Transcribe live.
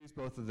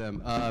both of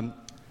them.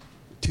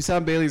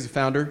 Toussaint Bailey is the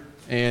founder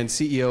and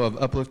CEO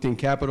of Uplifting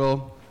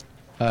Capital.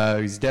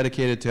 He's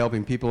dedicated to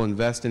helping people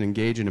invest and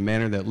engage in a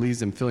manner that leaves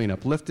them feeling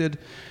uplifted,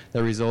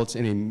 that results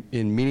in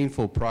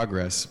meaningful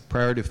progress.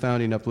 Prior to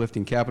founding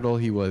Uplifting Capital,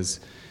 he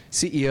was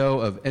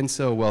CEO of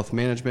Enso Wealth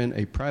Management,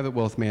 a private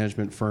wealth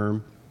management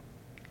firm.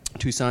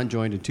 Toussaint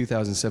joined in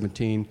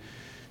 2017.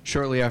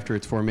 Shortly after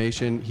its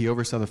formation, he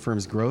oversaw the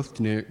firm's growth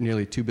to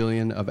nearly $2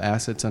 billion of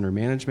assets under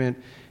management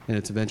and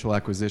its eventual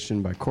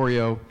acquisition by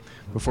Corio.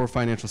 Before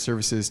financial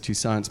services,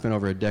 Toussaint spent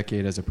over a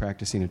decade as a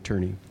practicing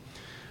attorney.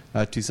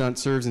 Toussaint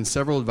serves in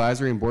several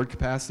advisory and board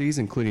capacities,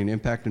 including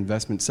Impact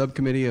Investment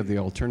Subcommittee of the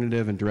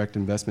Alternative and Direct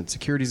Investment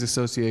Securities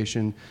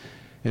Association,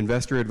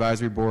 Investor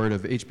Advisory Board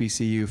of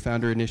HBCU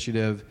Founder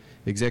Initiative,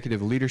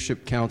 Executive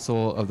Leadership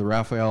Council of the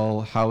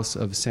Raphael House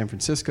of San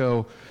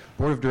Francisco,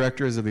 Board of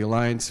Directors of the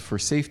Alliance for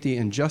Safety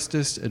and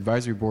Justice,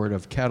 Advisory Board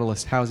of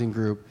Catalyst Housing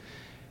Group,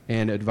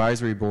 and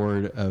Advisory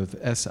Board of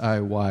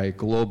SIY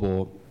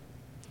Global.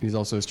 He's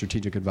also a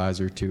strategic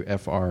advisor to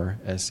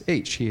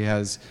FRSH. He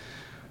has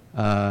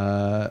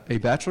a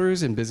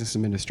bachelor's in business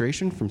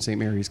administration from St.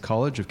 Mary's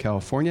College of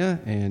California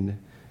and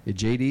a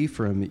JD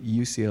from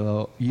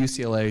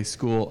UCLA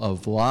School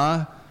of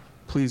Law.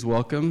 Please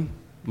welcome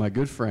my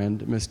good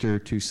friend, Mr.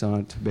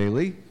 Toussaint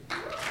Bailey.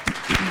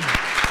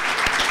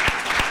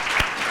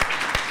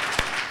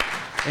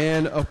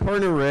 And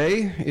Aparna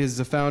Rae is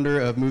the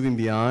founder of Moving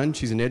Beyond.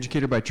 She's an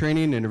educator by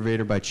training,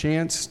 innovator by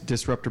chance,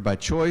 disruptor by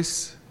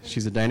choice.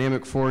 She's a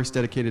dynamic force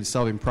dedicated to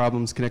solving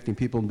problems, connecting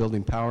people, and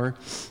building power.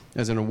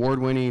 As an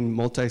award-winning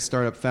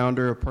multi-startup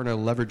founder, Aparna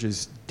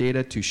leverages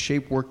data to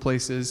shape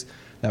workplaces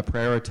that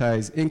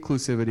prioritize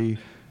inclusivity,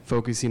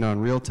 focusing on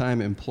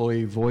real-time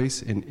employee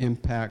voice and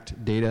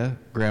impact data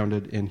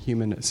grounded in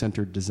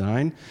human-centered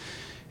design.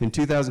 In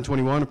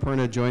 2021,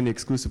 Aparna joined the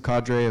exclusive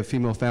cadre of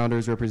female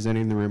founders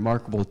representing the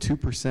remarkable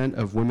 2%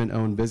 of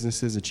women-owned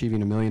businesses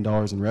achieving $1 million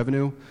in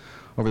revenue.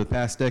 Over the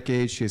past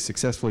decade, she has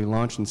successfully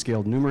launched and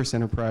scaled numerous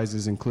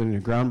enterprises, including a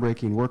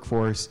groundbreaking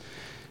workforce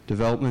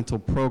developmental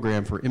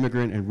program for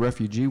immigrant and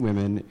refugee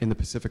women in the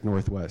Pacific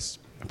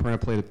Northwest.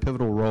 Aparna played a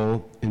pivotal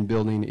role in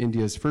building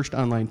India's first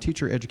online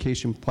teacher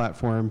education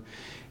platform,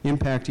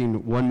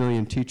 impacting 1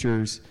 million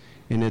teachers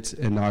in its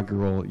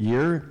inaugural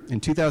year. In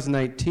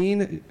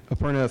 2019,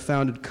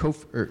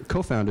 Aparna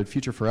co-founded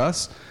Future for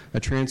Us, a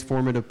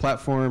transformative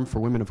platform for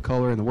women of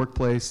color in the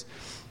workplace,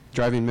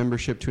 driving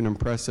membership to an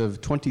impressive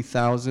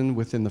 20,000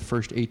 within the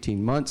first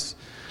 18 months.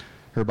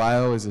 Her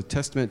bio is a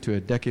testament to a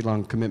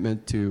decade-long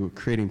commitment to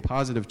creating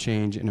positive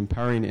change and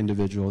empowering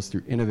individuals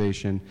through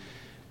innovation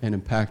and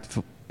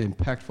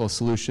impactful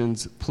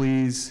solutions.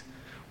 Please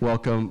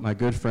welcome my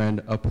good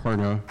friend,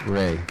 Aparna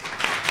Rae.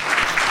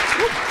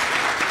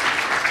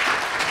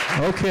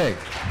 Okay,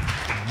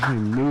 let me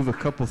move a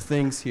couple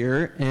things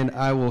here, and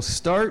I will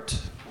start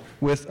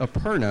with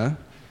Aparna.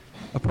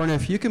 Aparna,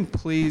 if you can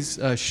please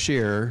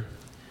share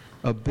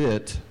a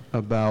bit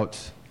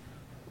about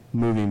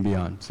Moving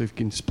Beyond. So if you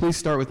can please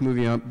start with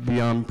Moving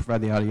Beyond,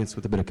 provide the audience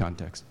with a bit of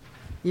context.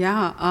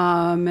 Yeah,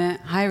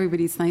 hi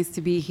everybody, it's nice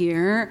to be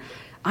here.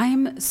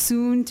 I'm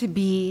soon to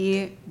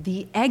be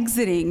the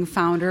exiting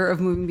founder of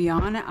Moving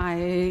Beyond.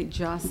 I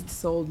just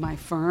sold my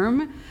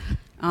firm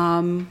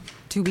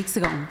 2 weeks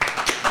ago.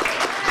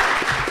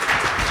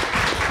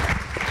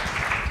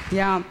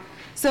 Yeah,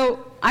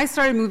 so I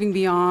started Moving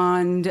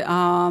Beyond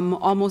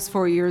almost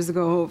 4 years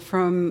ago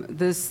from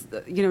this,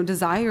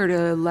 desire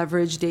to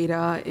leverage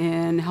data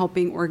in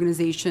helping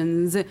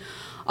organizations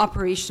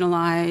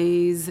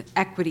operationalize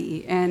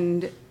equity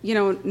and,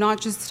 not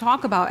just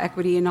talk about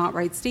equity and not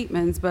write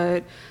statements,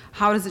 but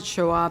how does it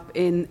show up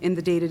in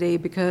the day-to-day?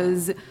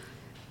 Because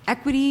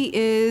equity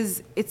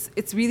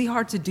it's really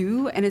hard to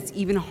do, and it's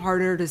even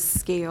harder to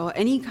scale.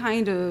 Any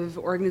kind of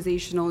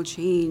organizational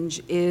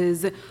change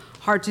is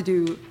hard to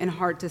do and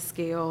hard to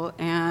scale.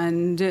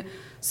 And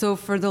so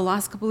for the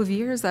last couple of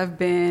years, I've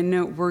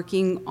been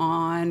working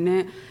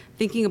on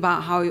thinking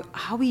about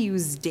how we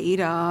use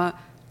data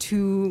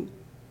to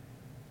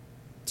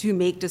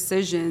make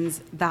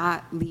decisions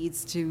that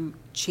leads to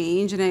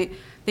change. And I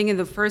think in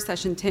the first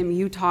session, Tim,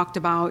 you talked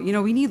about,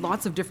 we need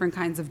lots of different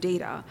kinds of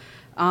data.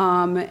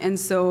 And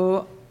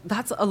so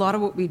that's a lot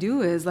of what we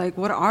do is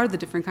what are the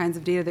different kinds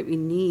of data that we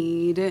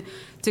need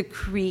to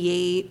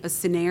create a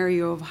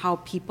scenario of how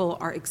people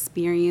are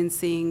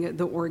experiencing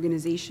the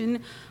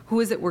organization? Who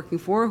is it working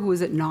for? Who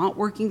is it not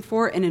working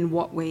for? And in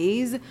what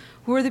ways?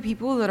 Who are the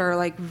people that are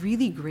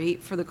really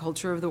great for the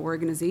culture of the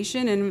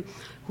organization? And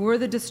who are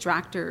the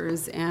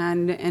distractors?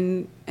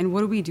 And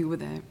what do we do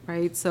with it,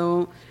 right?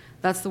 So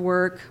that's the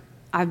work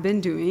I've been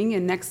doing.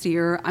 And next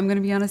year, I'm going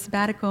to be on a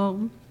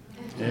sabbatical.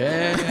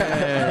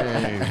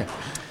 Yay!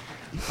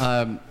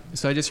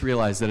 So I just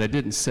realized that I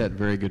didn't set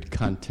very good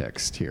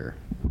context here.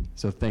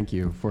 So thank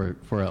you for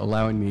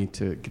allowing me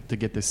to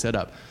get this set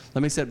up.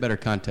 Let me set better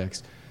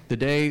context.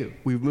 Today,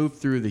 we've moved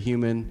through the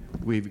human,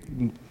 we've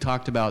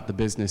talked about the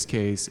business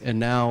case, and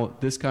now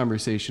this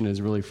conversation is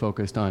really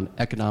focused on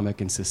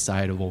economic and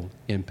societal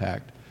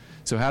impact.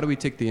 So how do we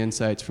take the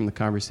insights from the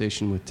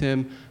conversation with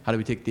Tim? How do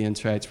we take the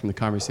insights from the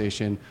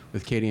conversation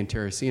with Katie and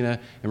Teresina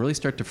and really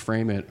start to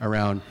frame it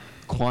around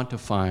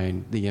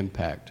quantifying the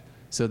impact,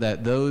 so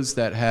that those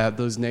that have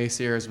those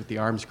naysayers with the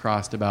arms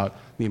crossed about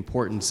the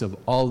importance of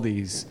all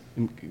these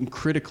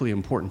critically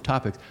important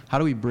topics, how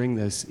do we bring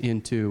this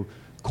into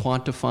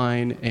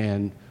quantifying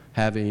and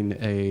having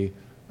a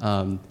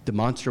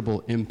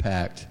demonstrable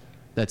impact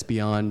that's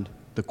beyond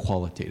the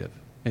qualitative?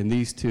 And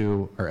these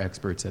two are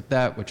experts at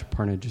that, which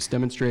Aparna just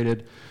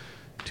demonstrated.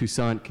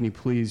 Toussaint, can you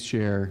please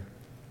share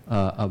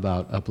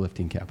about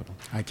Uplifting Capital?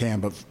 I can,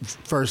 but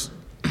first,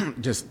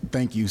 just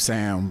thank you,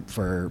 Sam,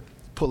 for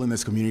pulling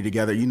this community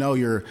together. You know,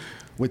 you're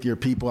with your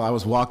people. I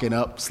was walking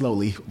up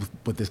slowly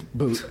with this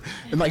boot,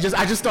 and I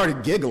just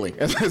started giggling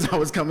as I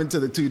was coming to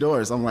the two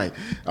doors. I'm like,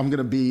 I'm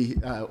gonna be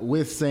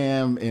with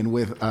Sam and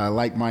with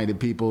like-minded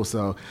people.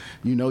 So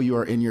you know you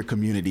are in your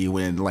community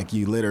when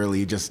you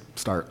literally just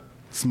start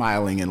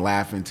smiling and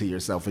laughing to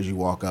yourself as you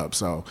walk up.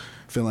 So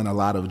feeling a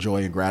lot of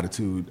joy and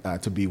gratitude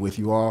to be with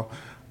you all.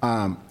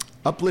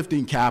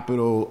 Uplifting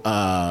Capital,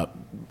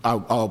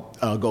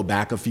 I'll go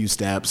back a few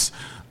steps.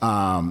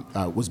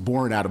 Was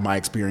born out of my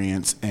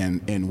experience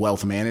in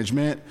wealth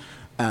management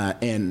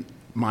and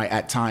my,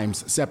 at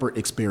times, separate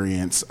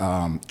experience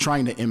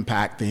trying to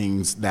impact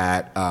things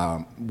that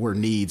were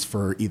needs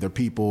for either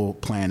people,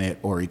 planet,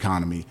 or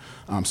economy.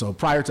 So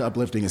prior to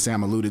Uplifting, as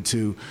Sam alluded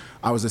to,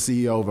 I was the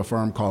CEO of a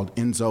firm called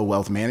Enzo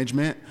Wealth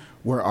Management,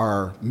 where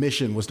our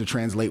mission was to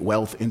translate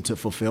wealth into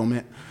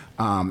fulfillment.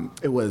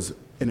 It was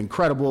an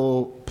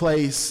incredible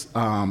place.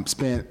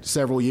 Spent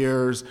several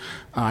years.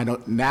 I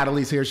know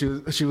Natalie's here.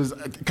 She was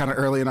kind of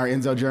early in our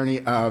Enzo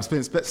journey.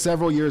 Spent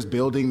several years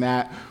building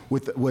that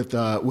with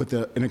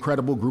an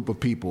incredible group of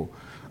people.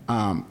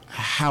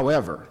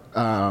 However,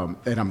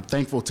 and I'm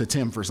thankful to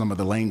Tim for some of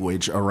the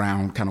language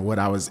around kind of what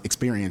I was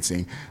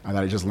experiencing that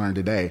I just learned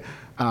today.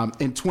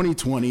 In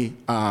 2020,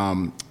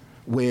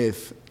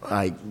 with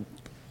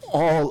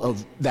all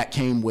of that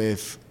came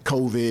with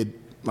COVID,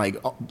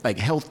 like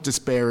health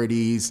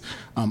disparities,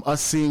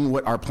 us seeing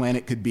what our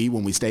planet could be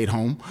when we stayed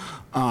home,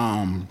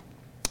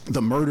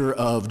 the murder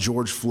of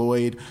George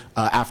Floyd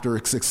after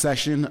a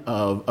succession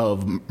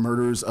of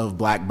murders of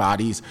black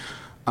bodies,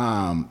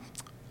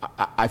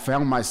 I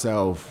found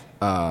myself,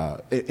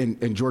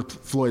 and George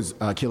Floyd's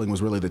killing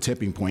was really the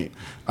tipping point,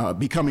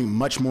 becoming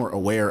much more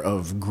aware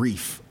of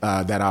grief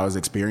that I was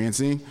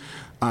experiencing.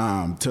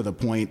 To the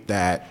point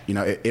that,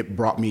 it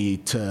brought me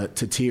to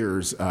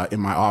tears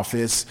in my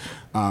office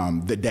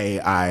the day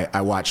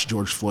I watched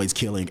George Floyd's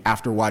killing,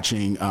 after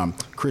watching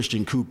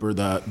Christian Cooper,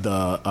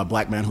 the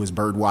black man who was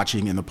bird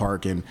watching in the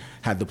park and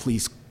had the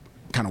police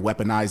kind of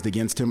weaponized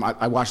against him.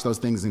 I watched those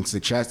things in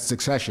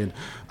succession.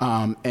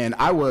 And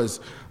I've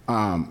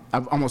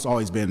almost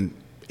always been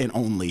an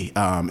only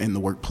in the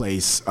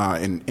workplace,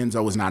 and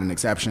Enzo was not an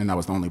exception. I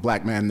was the only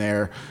black man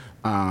there.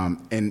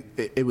 And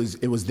it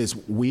was this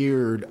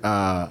weird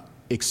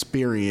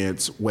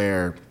experience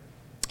where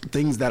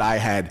things that I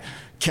had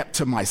kept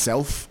to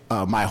myself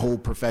my whole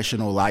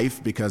professional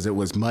life, because it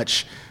was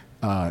much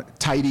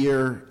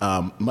tidier,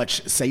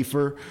 much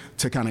safer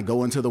to kind of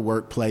go into the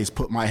workplace,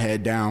 put my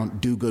head down,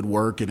 do good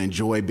work, and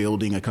enjoy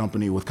building a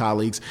company with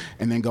colleagues,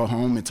 and then go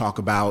home and talk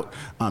about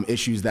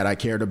issues that I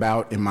cared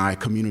about in my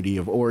community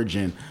of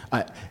origin.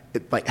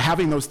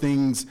 Having those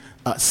things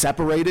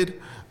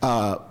separated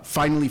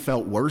finally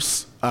felt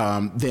worse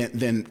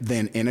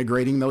than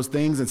integrating those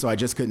things, and so I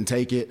just couldn't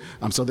take it.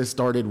 So this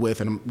started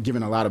with, and I'm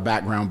giving a lot of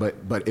background,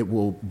 but it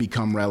will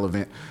become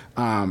relevant.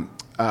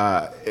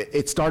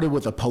 It started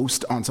with a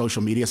post on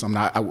social media.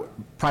 So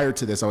prior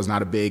to this, I was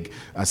not a big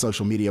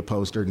social media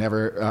poster,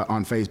 never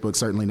on Facebook,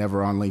 certainly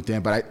never on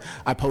LinkedIn. But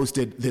I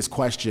posted this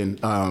question,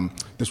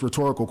 this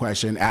rhetorical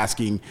question,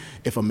 asking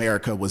if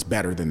America was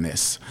better than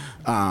this.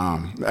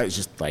 It's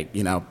just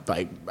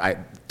I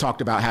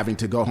talked about having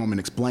to go home and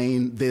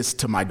explain this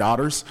to my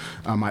daughters,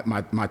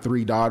 my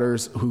three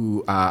daughters,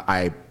 who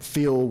I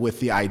feel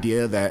with the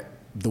idea that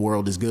the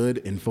world is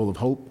good and full of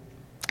hope.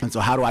 And so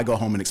how do I go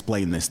home and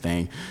explain this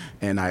thing?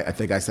 And I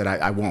think I said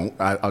I won't.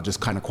 I'll just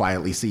kind of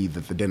quietly seethe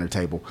at the dinner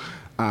table.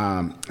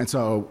 And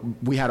so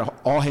we had an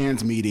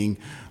all-hands meeting.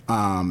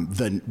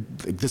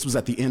 This was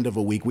at the end of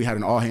a week. We had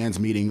an all-hands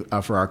meeting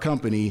for our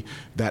company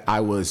that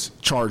I was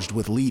charged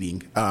with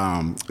leading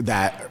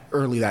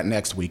that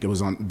next week. It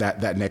was on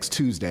that next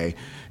Tuesday.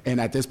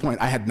 And at this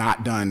point, I had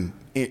not done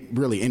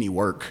really any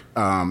work.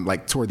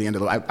 Toward the end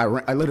of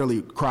I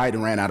literally cried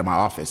and ran out of my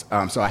office.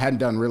 So I hadn't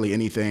done really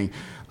anything.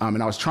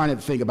 And I was trying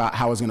to think about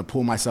how I was going to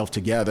pull myself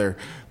together.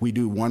 We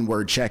do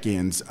one-word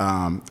check-ins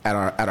at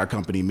our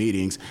company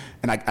meetings,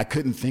 and I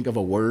couldn't think of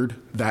a word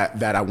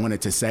that I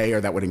wanted to say or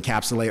that would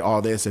encapsulate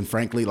all this. And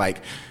frankly,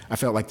 I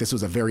felt like this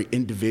was a very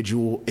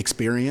individual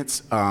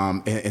experience.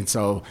 And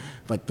so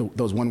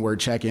those one-word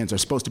check-ins are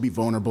supposed to be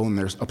vulnerable, and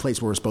there's a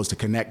place where we're supposed to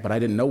connect, but I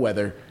didn't know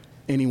whether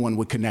anyone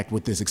would connect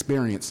with this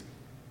experience.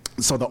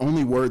 So the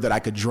only word that I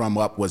could drum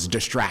up was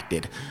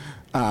distracted.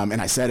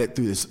 And I said it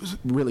through this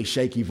really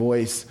shaky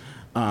voice.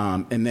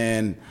 And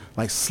then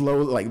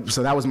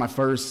so that was my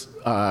first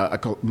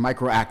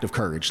micro act of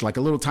courage, like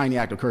a little tiny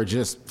act of courage,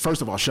 just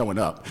first of all showing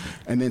up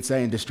and then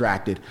saying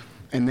distracted.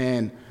 And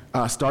then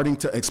starting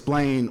to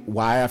explain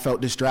why I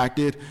felt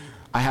distracted.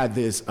 I had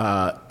this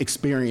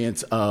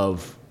experience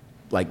of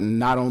like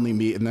not only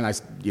me, and then I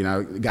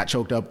got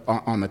choked up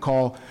on the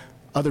call,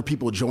 other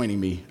people joining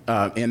me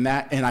in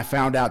that, and I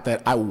found out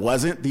that I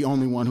wasn't the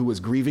only one who was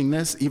grieving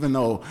this, even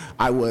though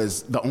I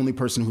was the only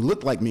person who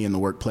looked like me in the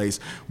workplace.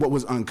 What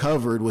was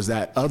uncovered was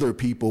that other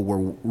people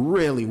were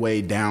really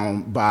weighed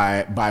down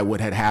by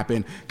what had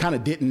happened, kind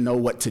of didn't know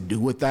what to do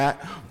with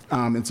that.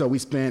 And so we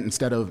spent,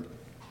 instead of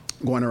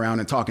going around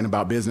and talking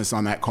about business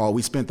on that call,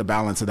 we spent the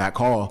balance of that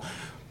call,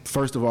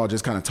 first of all,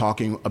 just kind of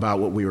talking about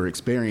what we were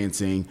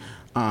experiencing.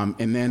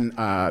 And then,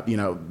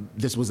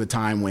 this was a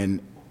time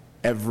when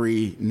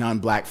every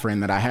non-black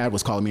friend that I had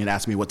was calling me and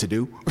asking me what to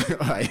do.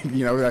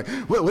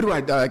 What do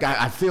I do? Like,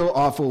 I feel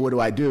awful. What do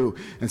I do?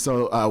 And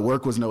so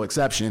work was no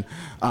exception.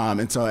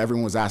 And so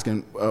everyone was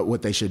asking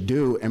what they should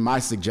do. And my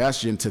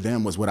suggestion to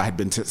them was what I had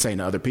been saying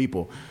to other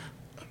people.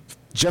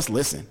 Just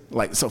listen.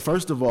 So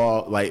first of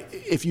all,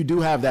 if you do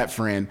have that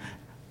friend,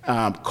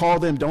 call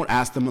them. Don't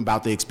ask them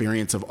about the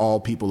experience of all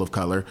people of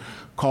color.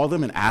 Call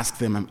them and ask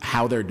them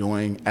how they're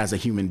doing as a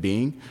human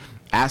being.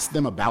 Ask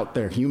them about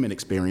their human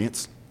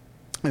experience.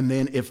 And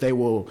then if they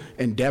will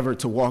endeavor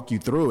to walk you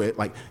through it,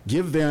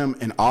 give them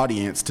an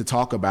audience to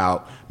talk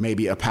about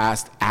maybe a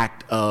past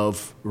act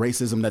of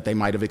racism that they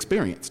might have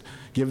experienced.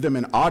 Give them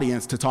an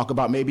audience to talk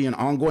about maybe an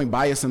ongoing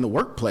bias in the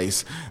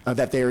workplace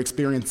that they're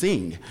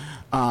experiencing.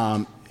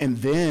 And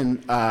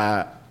then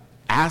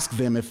ask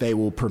them if they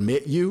will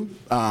permit you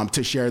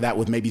to share that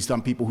with maybe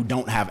some people who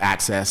don't have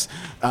access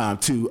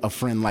to a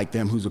friend like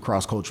them who's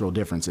across cultural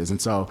differences. And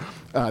so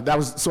that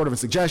was sort of a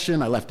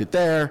suggestion. I left it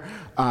there.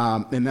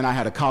 And then I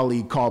had a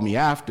colleague call me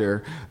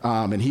after,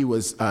 and he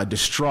was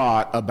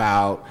distraught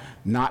about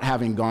not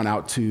having gone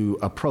out to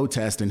a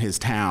protest in his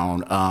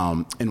town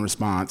in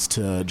response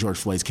to George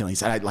Floyd's killing. He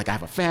said, I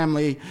have a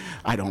family.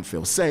 I don't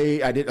feel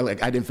safe. I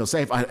didn't feel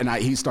safe.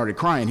 He started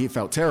crying. He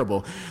felt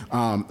terrible.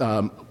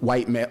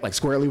 White male,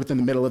 squarely within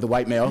the middle of the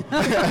white male.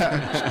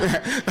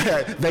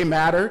 They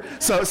matter.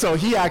 So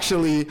he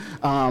actually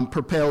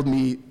propelled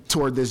me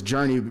toward this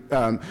journey.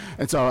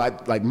 And so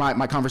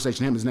my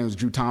conversation to him, his name was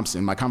Drew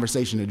Thompson. My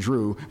conversation to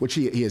Drew, which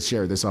he has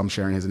shared this, so I'm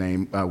sharing his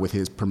name with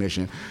his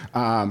permission,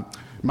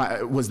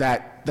 was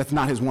that's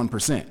not his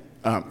 1%.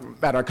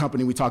 At our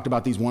company, we talked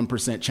about these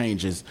 1%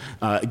 changes,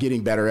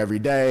 getting better every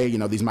day,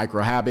 these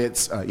micro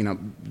habits, a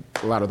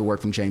lot of the work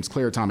from James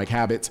Clear, Atomic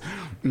Habits.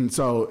 And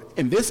so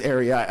in this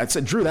area, I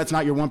said, Drew, that's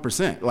not your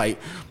 1%.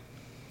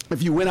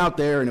 If you went out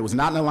there and it was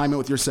not in alignment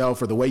with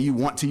yourself or the way you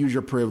want to use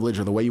your privilege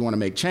or the way you want to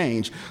make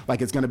change,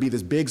 it's going to be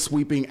this big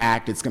sweeping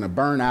act, it's going to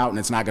burn out and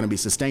it's not going to be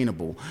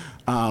sustainable.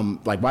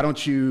 Why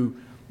don't you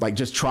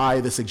just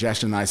try the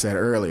suggestion that I said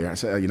earlier? I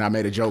said, I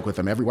made a joke with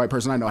him. Every white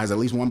person I know has at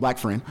least one black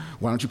friend.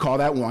 Why don't you call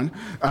that one?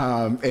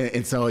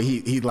 And so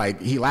he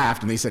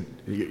laughed and he said,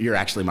 you're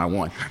actually my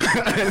one.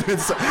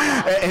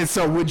 and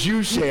so would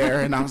you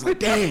share? And I was like,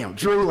 damn,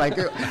 Drew,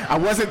 I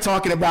wasn't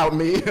talking about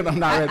me, and I'm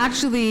not ready.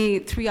 Actually,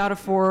 3 out of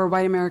 4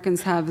 white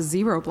Americans have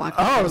 0 black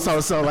friends.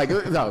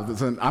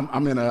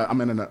 I'm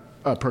in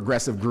a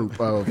progressive group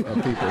of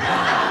people.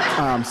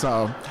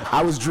 So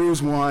I was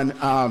Drew's one.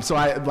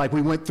 So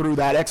we went through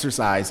that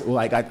exercise.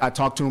 I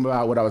talked to him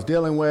about what I was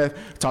dealing with,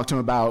 talked to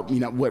him about,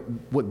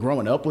 what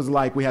growing up was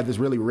like. We had this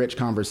really rich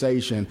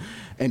conversation,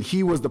 and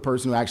he was the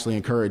person who actually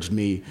encouraged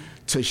me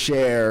to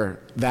share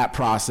that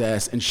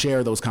process and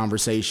share those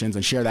conversations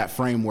and share that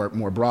framework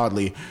more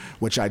broadly,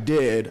 which I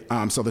did.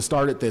 So the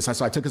start at this,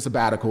 I took a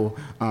sabbatical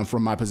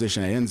from my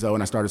position at Enzo,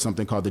 and I started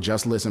something called the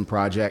Just Listen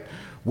Project,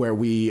 where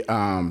we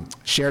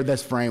shared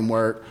this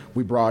framework.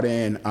 We brought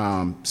in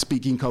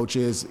speaking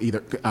coaches,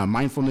 either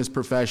mindfulness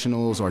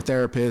professionals or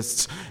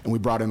therapists, and we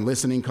brought in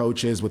listening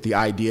coaches with the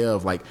idea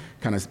of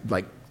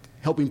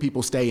helping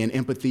people stay in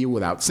empathy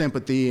without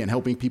sympathy and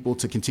helping people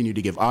to continue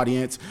to give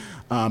audience.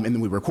 And then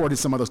we recorded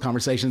some of those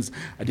conversations.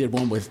 I did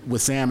one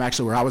with Sam,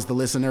 actually, where I was the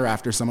listener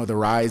after some of the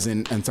rise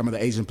and some of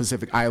the Asian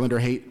Pacific Islander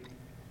hate.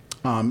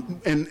 And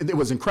it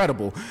was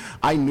incredible.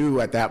 I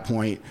knew at that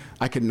point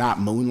I could not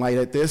moonlight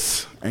at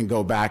this and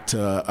go back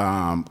to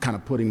kind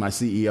of putting my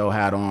CEO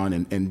hat on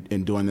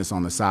and doing this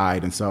on the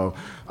side. And so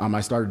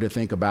I started to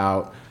think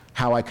about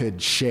how I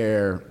could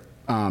share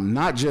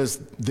not just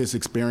this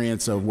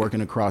experience of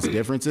working across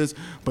differences,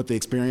 but the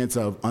experience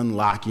of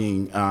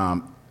unlocking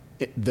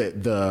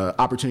the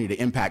opportunity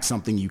to impact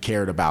something you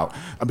cared about.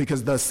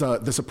 Because the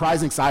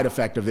surprising side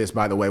effect of this,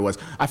 by the way, was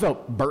I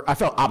felt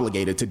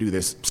obligated to do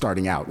this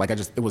starting out.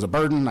 It was a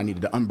burden. I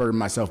needed to unburden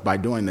myself by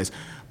doing this.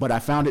 But I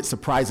found it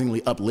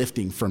surprisingly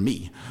uplifting for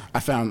me. I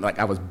found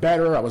I was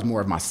better. I was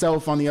more of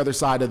myself on the other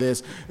side of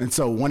this. And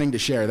so wanting to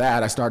share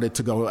that, I started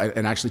to go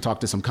and actually talk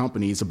to some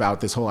companies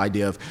about this whole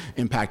idea of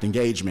impact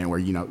engagement, where,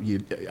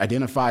 you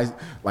identify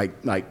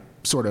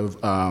sort of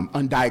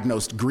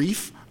undiagnosed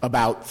grief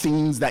about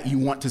themes that you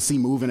want to see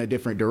move in a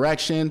different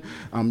direction.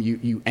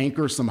 You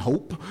anchor some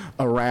hope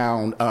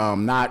around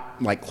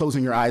not like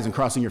closing your eyes and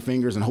crossing your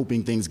fingers and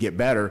hoping things get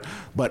better,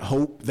 but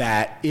hope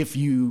that if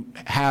you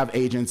have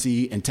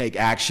agency and take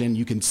action,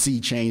 you can see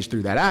change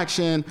through that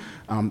action.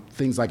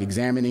 Things like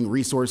examining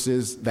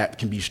resources that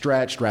can be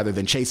stretched rather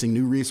than chasing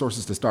new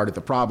resources to start at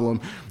the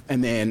problem,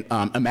 and then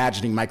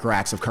imagining micro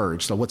acts of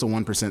courage. So what's a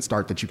 1%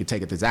 start that you could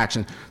take at this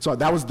action? So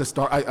that was the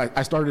start.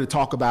 I started to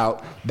talk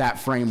about that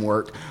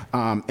framework,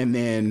 and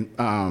then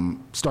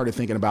started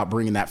thinking about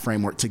bringing that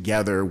framework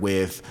together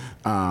with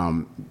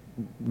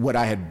what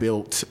I had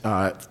built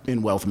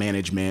in wealth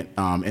management,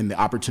 and the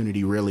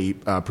opportunity really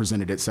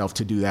presented itself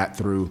to do that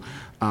through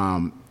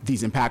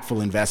these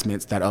impactful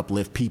investments that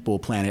uplift people,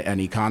 planet,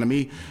 and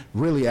economy,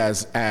 really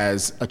as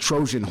a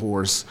Trojan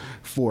horse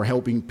for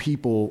helping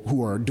people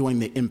who are doing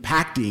the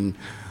impacting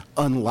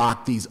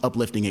unlock these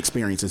uplifting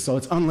experiences. So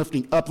it's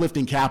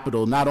uplifting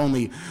capital, not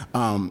only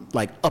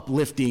like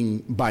uplifting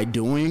by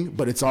doing,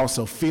 but it's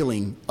also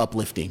feeling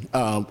uplifting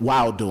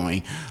while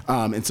doing.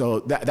 And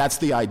so that's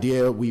the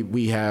idea.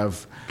 We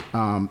have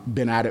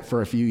been at it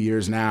for a few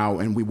years now,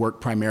 and we work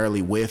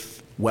primarily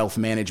with wealth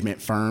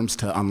management firms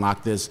to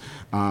unlock this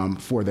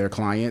for their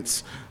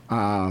clients.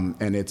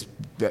 And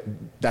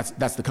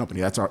that's the company.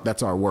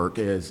 That's our work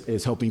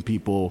is helping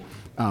people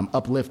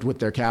uplift with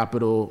their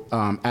capital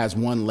as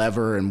one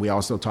lever, and we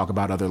also talk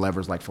about other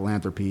levers like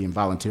philanthropy and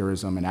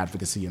volunteerism and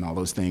advocacy and all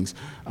those things.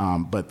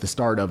 But the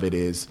start of it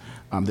is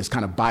this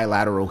kind of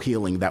bilateral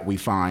healing that we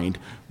find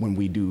when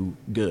we do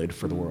good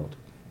for the world.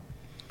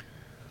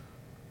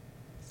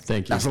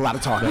 Thank you. That's a lot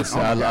of talking.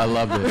 I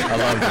loved it.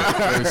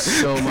 There's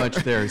so much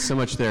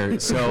there.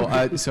 So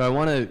I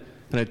want to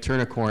kind of turn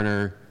a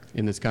corner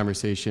in this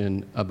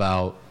conversation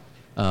about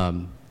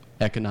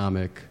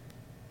economic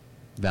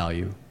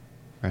value,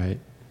 right?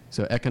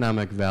 So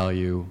economic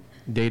value,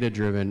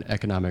 data-driven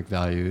economic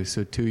value.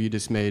 So you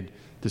just made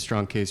the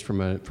strong case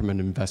from an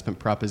investment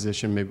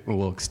proposition. Maybe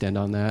we'll extend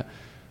on that.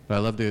 But I'd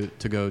love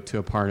to go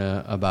to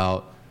Aparna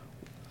about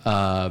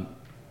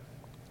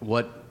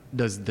what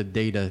does the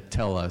data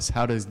tell us?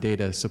 How does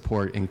data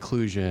support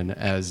inclusion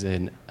as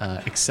an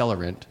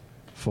accelerant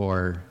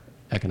for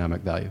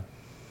economic value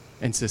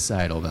and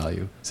societal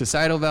value?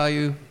 Societal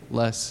value,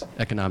 less;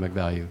 economic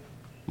value,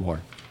 more.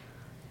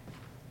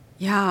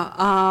 Yeah,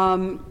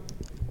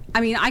 I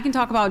mean, I can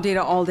talk about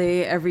data all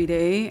day, every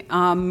day,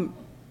 and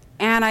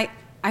I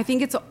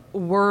think it's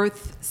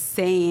worth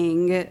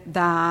saying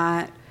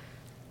that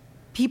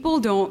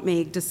people don't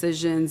make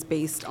decisions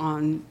based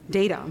on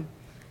data.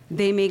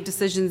 They make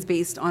decisions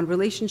based on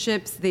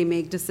relationships. They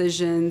make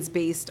decisions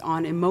based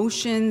on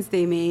emotions.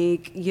 They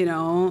make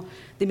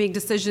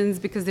decisions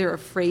because they're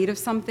afraid of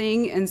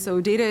something. And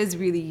so data is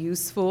really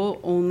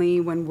useful only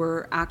when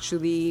we're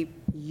actually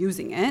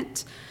using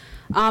it.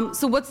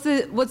 So what's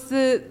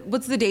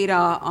the data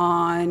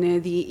on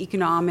the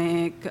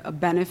economic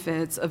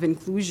benefits of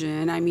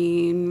inclusion? I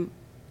mean,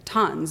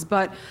 tons.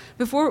 But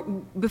before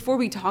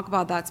we talk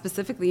about that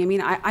specifically, I mean,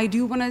 I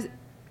do want to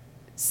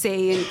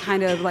say and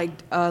kind of like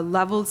a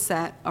level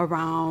set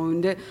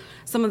around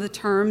some of the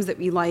terms that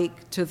we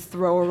like to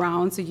throw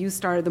around. So you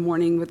started the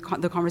morning with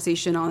the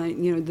conversation on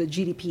the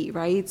GDP,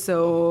 right?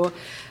 So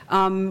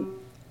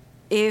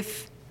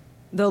if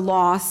the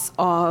loss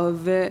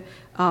of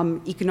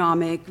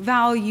economic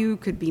value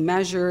could be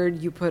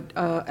measured, you put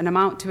an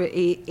amount to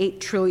it,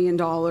 $8 trillion,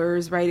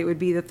 right? It would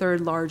be the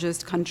third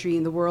largest country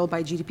in the world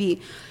by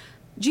GDP.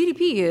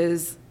 GDP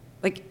is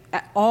like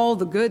all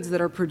the goods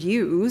that are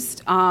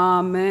produced.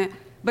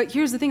 But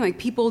here's the thing, like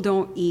people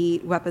don't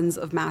eat weapons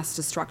of mass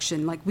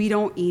destruction. Like we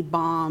don't eat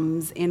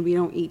bombs and we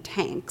don't eat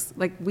tanks.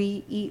 Like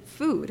we eat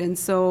food. And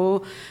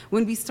so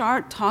when we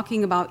start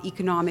talking about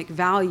economic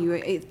value,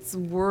 it's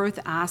worth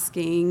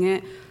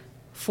asking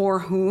for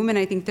whom. And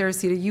I think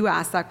you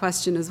asked that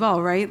question as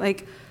well, right?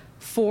 Like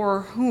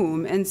for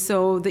whom? And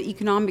so the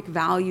economic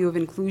value of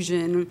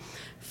inclusion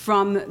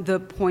from the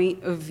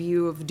point of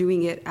view of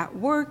doing it at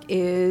work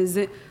is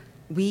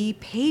we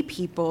pay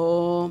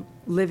people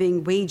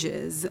living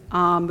wages,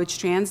 which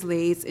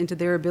translates into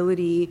their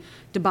ability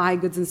to buy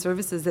goods and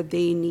services that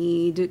they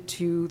need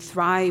to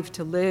thrive,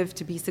 to live,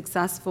 to be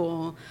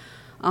successful.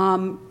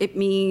 It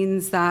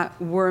means that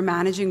we're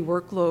managing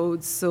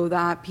workloads so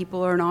that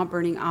people are not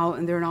burning out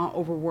and they're not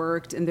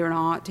overworked and they're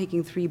not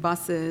taking 3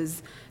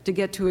 buses to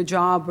get to a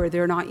job where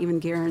they're not even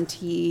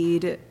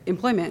guaranteed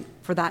employment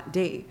for that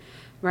day,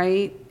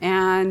 right?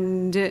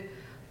 And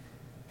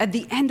at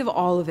the end of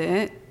all of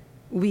it,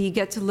 we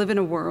get to live in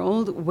a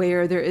world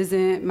where there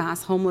isn't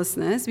mass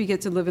homelessness. We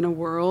get to live in a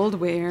world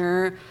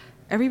where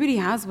everybody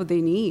has what they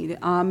need.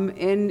 And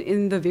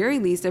in the very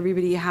least,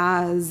 everybody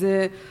has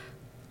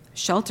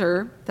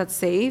shelter that's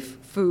safe,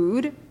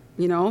 food,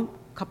 a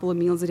couple of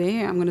meals a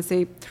day. I'm going to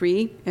say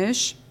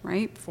 3-ish,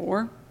 right?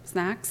 4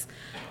 snacks.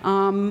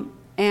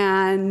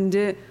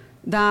 And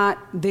that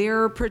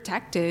they're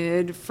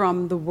protected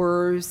from the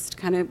worst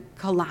kind of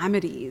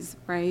calamities,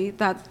 right?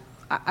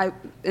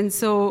 And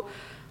so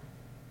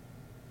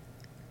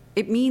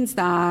it means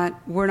that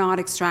we're not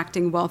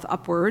extracting wealth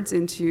upwards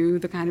into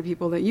the kind of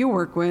people that you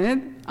work with,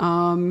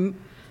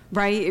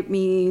 right? It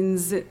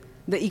means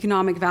the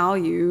economic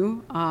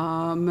value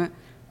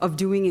of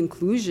doing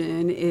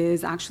inclusion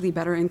is actually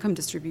better income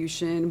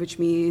distribution, which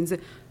means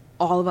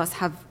all of us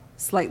have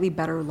slightly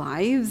better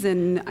lives.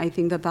 And I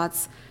think that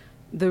that's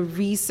the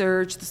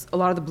research, a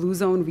lot of the Blue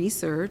Zone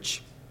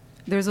research.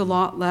 There's a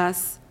lot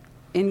less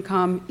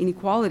income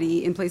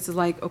inequality in places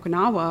like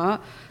Okinawa.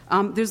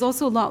 There's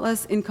also a lot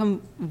less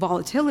income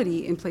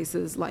volatility in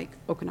places like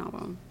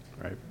Okinawa.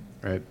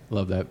 Right.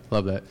 Love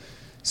that.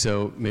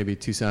 So maybe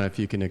Toussaint, if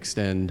you can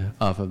extend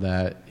off of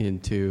that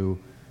into,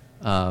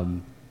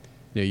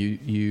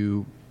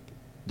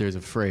 there's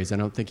a phrase, I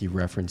don't think you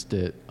referenced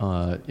it,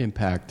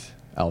 impact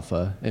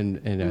alpha,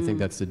 and I think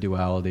that's the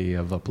duality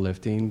of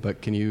uplifting,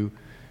 but can you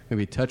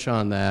maybe touch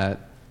on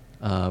that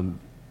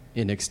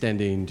in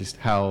extending just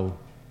how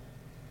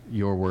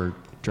your work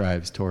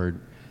drives toward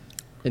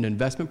an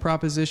investment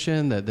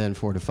proposition that then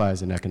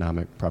fortifies an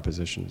economic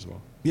proposition as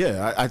well?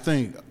 Yeah, I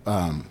think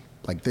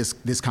like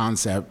this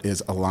concept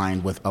is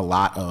aligned with a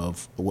lot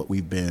of what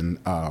we've been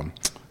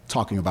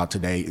talking about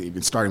today,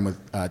 even starting with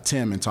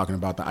Tim and talking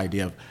about the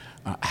idea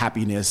of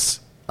happiness,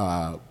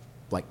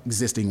 like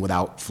existing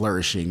without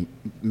flourishing,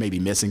 maybe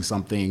missing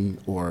something,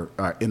 or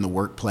in the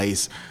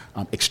workplace,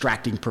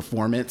 extracting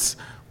performance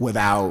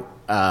without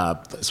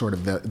sort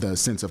of the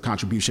sense of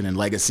contribution and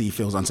legacy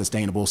feels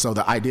unsustainable. So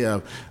the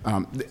idea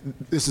of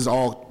this is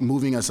all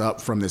moving us up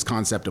from this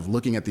concept of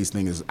looking at these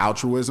things as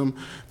altruism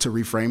to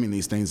reframing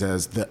these things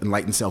as the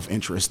enlightened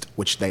self-interest,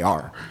 which they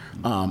are.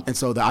 And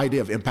so the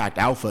idea of impact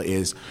alpha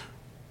is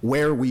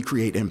where we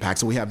create impact.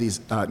 So we have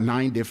these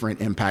 9 different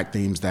impact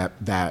themes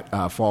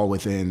that fall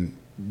within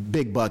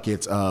big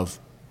buckets of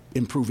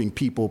improving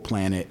people,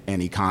 planet,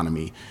 and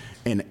economy.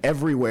 And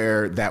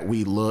everywhere that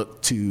we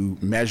look to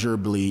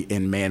measurably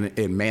and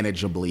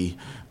manageably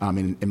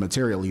and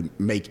materially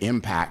make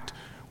impact,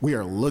 we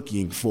are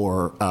looking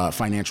for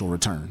financial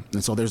return.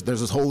 And so there's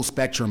this whole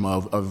spectrum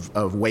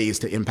of ways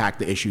to impact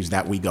the issues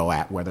that we go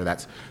at, whether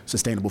that's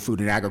sustainable food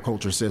and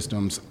agriculture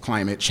systems,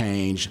 climate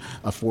change,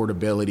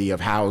 affordability of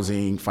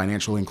housing,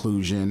 financial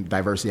inclusion,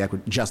 diversity,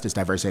 equity, justice,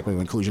 diversity, equity,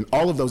 and inclusion.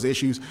 All of those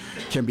issues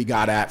can be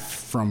got at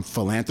from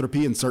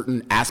philanthropy, and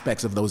certain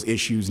aspects of those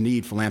issues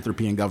need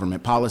philanthropy and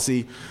government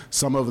policy.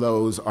 Some of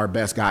those are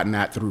best gotten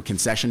at through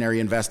concessionary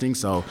investing,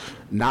 so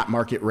not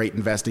market rate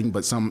investing,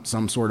 but some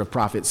sort of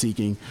profit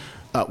seeking.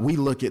 We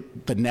look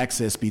at the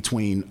nexus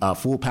between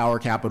full power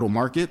capital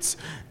markets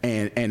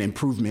and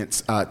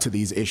improvements to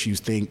these issues.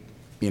 Think,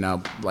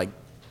 there's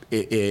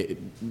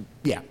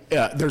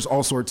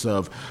all sorts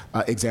of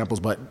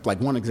examples, but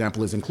like one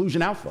example is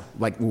inclusion alpha.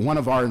 Like one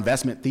of our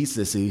investment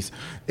theses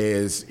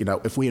is,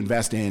 if we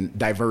invest in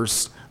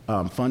diverse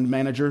fund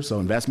managers,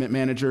 so investment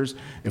managers,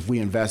 if we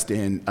invest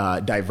in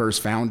diverse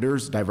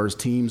founders, diverse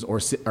teams, or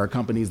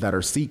companies that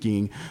are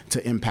seeking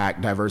to impact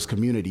diverse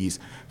communities,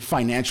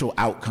 financial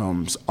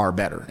outcomes are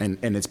better. And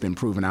it's been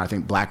proven out. I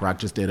think BlackRock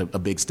just did a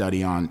big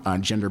study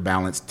on gender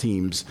balanced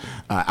teams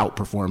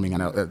outperforming. I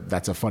know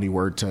that's a funny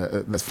word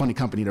that's a funny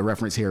company to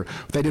reference here.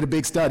 But they did a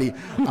big study,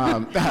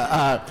 and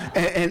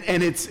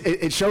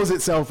it shows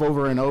itself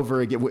over and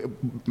over again.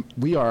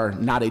 We are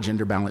not a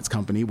gender balanced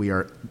company. We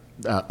are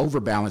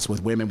overbalanced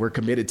with women. We're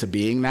committed to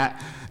being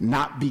that,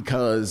 not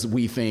because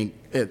we think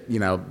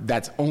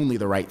that's only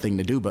the right thing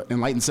to do, but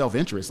enlightened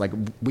self-interest. Like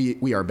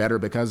we are better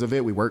because of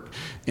it. We work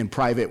in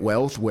private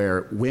wealth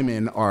where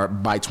women are,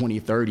 by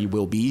 2030,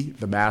 will be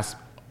the mass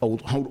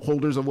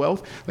holders of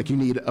wealth. Like you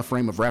need a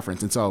frame of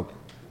reference. And so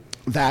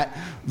that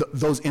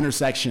those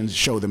intersections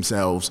show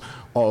themselves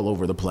all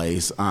over the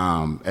place.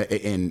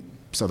 And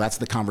so that's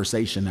the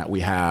conversation that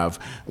we have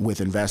with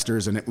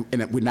investors. And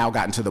we've now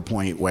gotten to the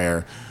point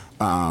where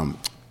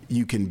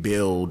you can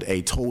build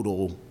a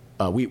total,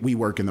 we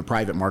work in the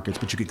private markets,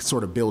 but you can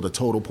sort of build a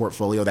total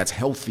portfolio that's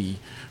healthy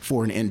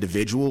for an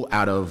individual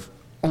out of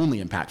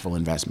only impactful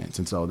investments.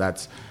 And so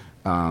that's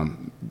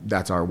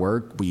our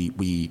work.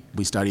 We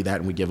study that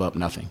and we give up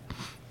nothing.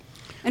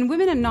 And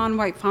women and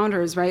non-white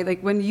founders, right?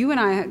 Like when you and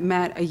I had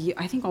met,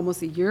 I think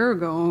almost a year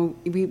ago,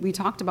 we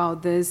talked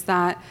about this,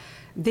 that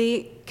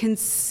they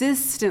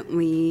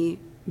consistently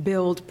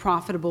build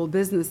profitable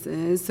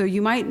businesses. So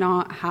you might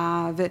not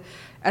have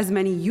as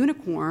many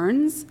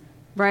unicorns,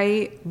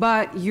 right?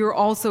 But you're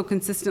also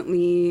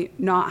consistently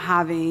not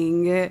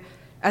having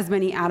as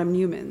many Adam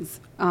Newmans,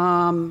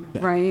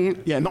 right?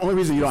 Yeah, and the only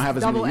reason you don't have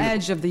as double many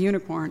edge of the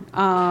unicorn.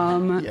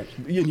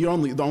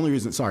 The only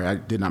reason. Sorry, I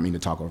did not mean to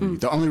talk over you.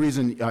 The only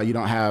reason you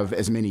don't have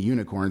as many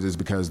unicorns is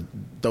because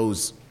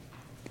those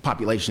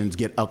populations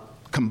get a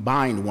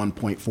combined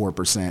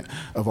 1.4%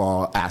 of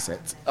all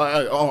assets,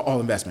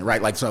 all investment,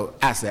 right? Like so,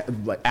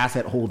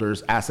 asset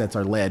holders, assets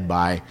are led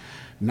by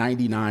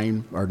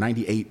 99 or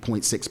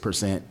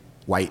 98.6%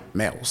 white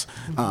males.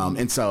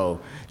 And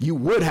so you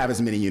would have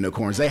as many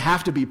unicorns. They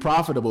have to be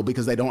profitable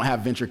because they don't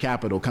have venture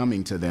capital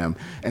coming to them.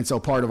 And so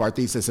part of our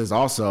thesis is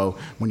also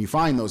when you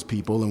find those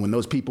people and when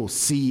those people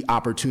see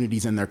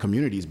opportunities in their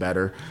communities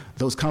better,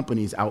 those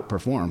companies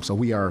outperform. So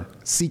we are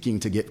seeking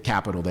to get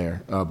capital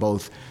there,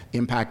 both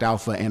Impact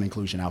Alpha and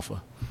Inclusion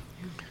Alpha.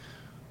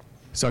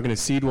 So I'm going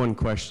to seed one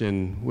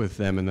question with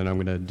them, and then I'm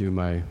going to do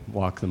my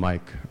walk the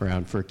mic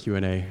around for a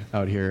Q&A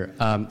out here.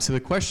 So the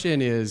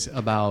question is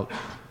about,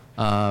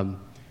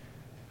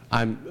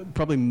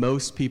 probably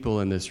most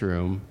people in this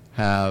room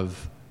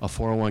have a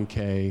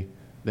 401k,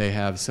 they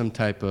have some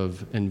type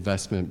of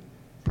investment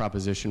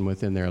proposition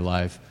within their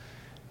life.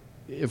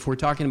 If we're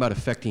talking about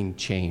affecting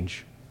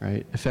change,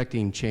 right,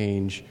 affecting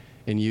change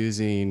and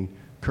using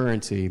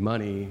currency,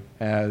 money,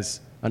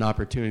 as an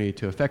opportunity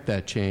to affect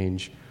that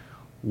change,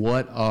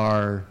 what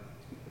are,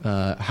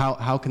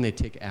 how can they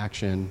take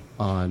action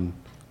on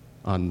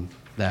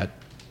that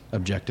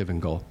objective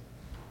and goal?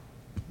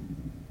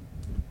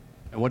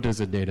 And what does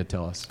the data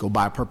tell us? Go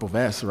buy a purple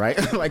vest, right?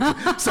 Like,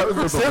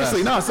 so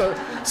seriously, no. So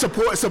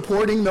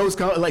supporting those,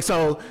 like,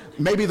 so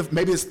maybe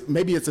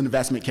it's an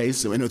investment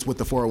case, and it's with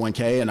the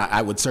 401k, and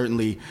I would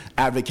certainly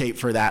advocate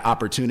for that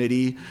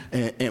opportunity.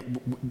 And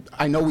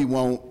I know we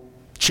won't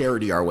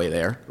charity our way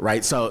there,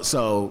 right?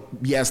 So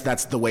yes,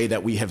 that's the way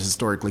that we have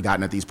historically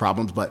gotten at these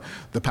problems, but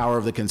the power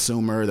of the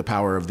consumer, the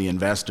power of the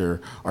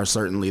investor are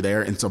certainly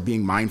there. And so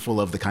being mindful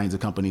of the kinds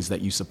of companies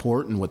that you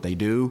support and what they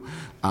do,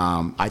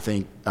 I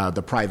think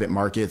the private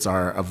markets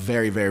are a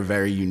very, very,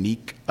 very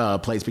unique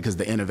place because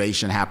the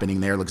innovation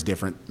happening there looks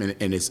different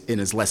and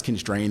is less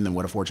constrained than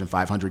what a Fortune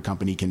 500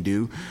 company can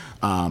do.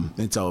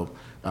 And so,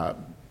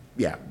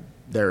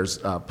 there's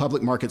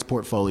public markets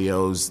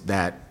portfolios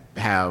that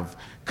have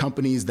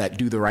companies that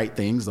do the right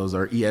things. Those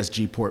are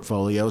ESG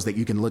portfolios that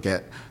you can look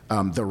at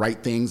the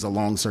right things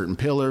along certain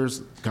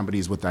pillars,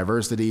 companies with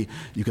diversity.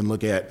 You can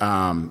look at,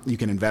 you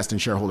can invest in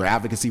shareholder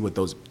advocacy with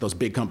those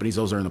big companies.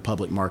 Those are in the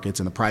public markets.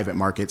 In the private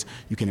markets,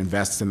 you can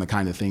invest in the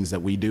kind of things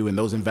that we do, and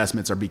those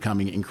investments are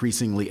becoming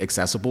increasingly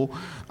accessible.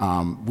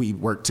 We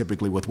work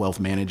typically with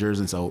wealth managers,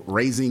 and so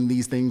raising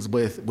these things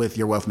with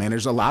your wealth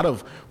managers, a lot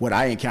of what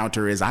I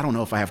encounter is, I don't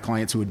know if I have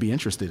clients who would be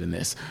interested in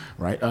this,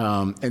 right?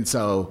 And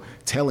so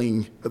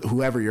telling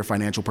whoever your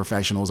financial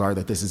professionals are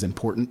that this is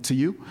important to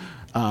you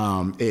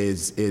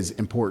is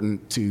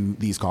important to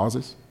these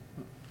causes.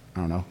 I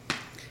don't know.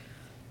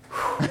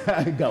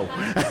 Go.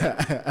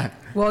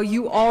 Well,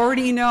 you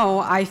already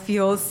know I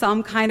feel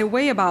some kind of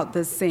way about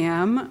this,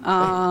 Sam.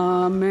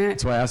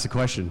 That's why I asked the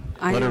question.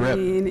 Let her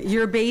rip.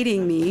 You're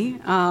baiting me.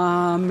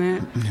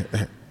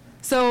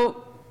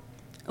 So,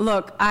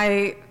 look,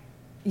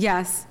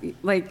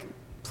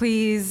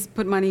 please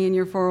put money in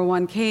your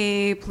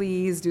 401k,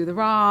 please do the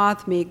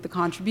Roth, make the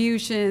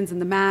contributions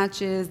and the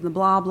matches and the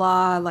blah,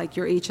 blah, like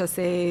your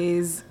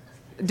HSAs,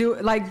 do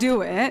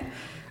it,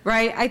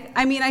 right?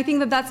 I mean, I think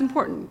that that's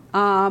important.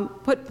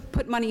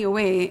 Put money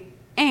away,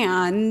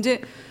 and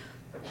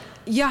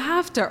you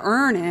have to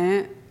earn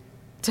it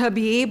to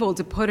be able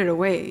to put it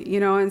away,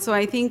 and so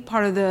I think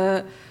part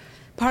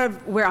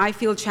of where I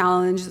feel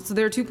challenged, so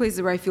there are two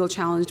places where I feel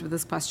challenged with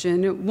this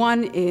question.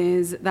 One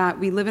is that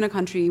we live in a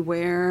country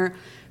where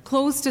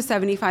close to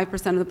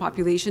 75% of the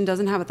population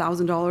doesn't have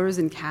 $1,000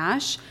 in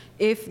cash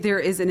if there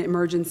is an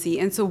emergency.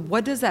 And so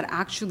what does that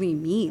actually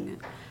mean?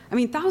 I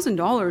mean,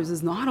 $1,000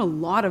 is not a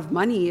lot of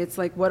money. It's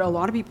like what a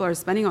lot of people are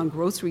spending on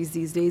groceries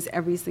these days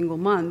every single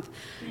month.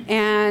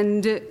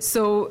 And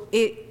so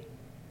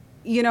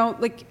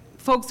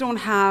folks don't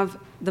have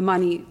the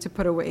money to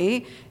put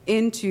away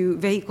into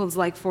vehicles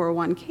like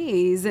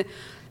 401ks,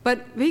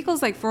 but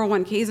vehicles like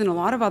 401ks and a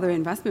lot of other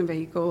investment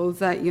vehicles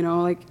that,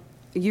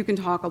 you can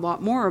talk a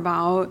lot more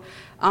about.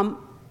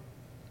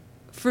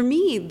 For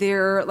me,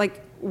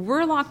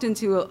 we're locked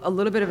into a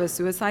little bit of a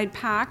suicide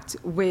pact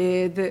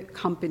with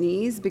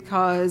companies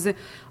because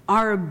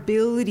our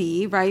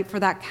ability, right, for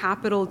that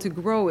capital to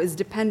grow is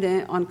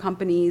dependent on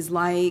companies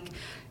like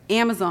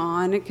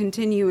Amazon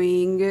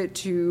continuing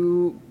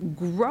to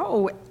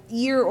grow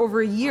year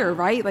over year,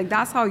 right? Like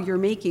that's how you're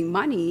making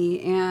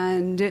money,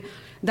 and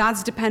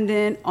that's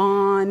dependent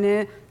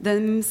on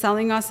them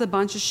selling us a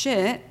bunch of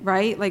shit,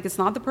 right? Like it's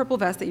not the purple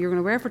vest that you're going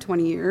to wear for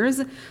 20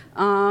 years.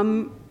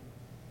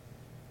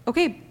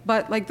 Okay,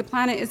 but like the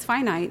planet is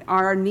finite.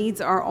 Our needs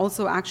are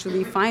also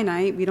actually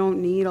finite. We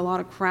don't need a lot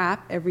of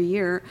crap every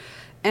year.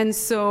 And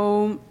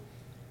so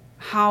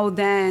how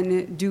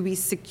then do we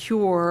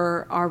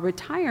secure our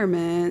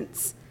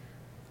retirements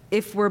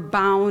if we're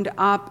bound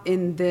up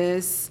in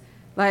this,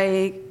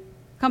 like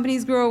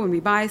companies grow when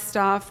we buy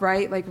stuff,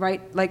 right?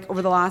 Like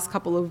over the last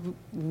couple of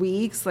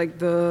weeks, like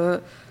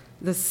the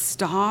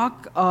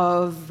stock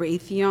of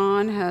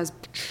Raytheon has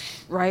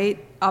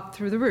right up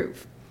through the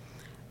roof.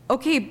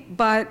 Okay,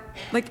 but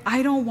like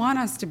I don't want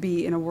us to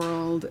be in a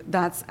world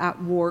that's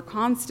at war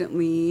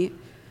constantly.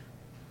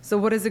 So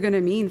what is it going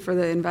to mean for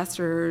the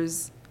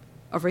investors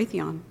of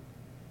Raytheon?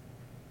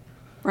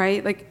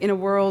 Right? Like in a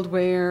world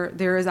where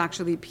there is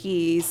actually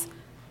peace,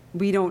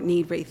 we don't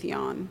need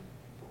Raytheon.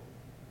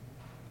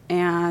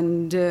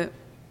 And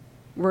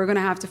we're going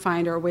to have to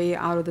find our way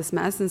out of this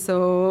mess. And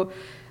so,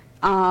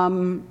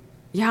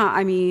 yeah,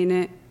 I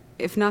mean,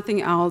 if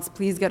nothing else,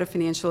 please get a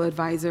financial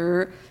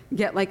advisor.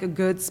 Get like a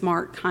good,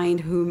 smart, kind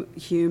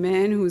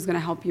human who's going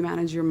to help you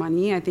manage your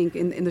money. I think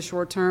in the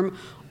short term,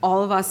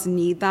 all of us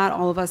need that.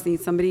 All of us need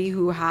somebody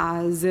who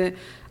has,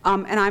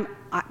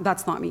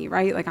 that's not me,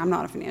 right? Like, I'm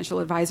not a financial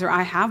advisor.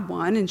 I have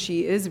one, and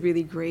she is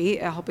really great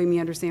at helping me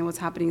understand what's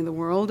happening in the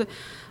world.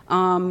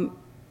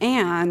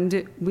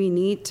 And we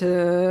need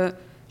to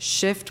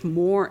shift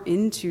more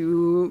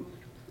into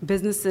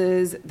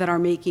businesses that are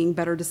making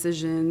better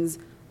decisions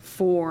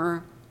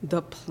for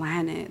the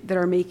planet, that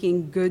are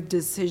making good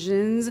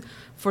decisions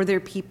for their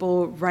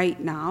people right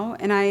now.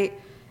 And I,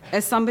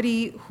 as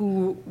somebody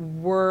who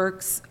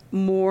works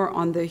more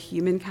on the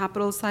human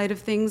capital side of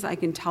things, I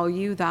can tell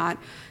you that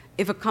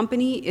if a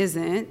company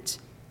isn't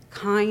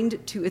kind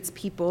to its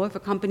people, if a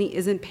company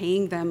isn't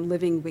paying them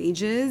living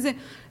wages,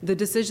 the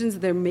decisions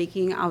they're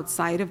making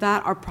outside of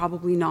that are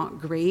probably not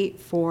great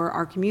for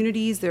our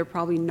communities. They're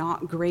probably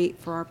not great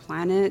for our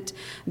planet.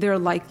 They're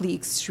likely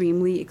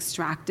extremely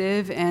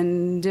extractive.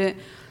 And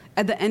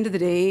at the end of the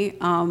day,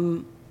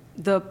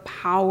 the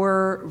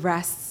power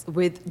rests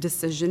with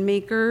decision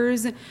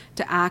makers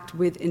to act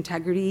with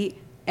integrity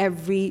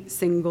every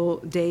single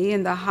day.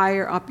 And the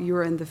higher up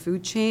you're in the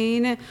food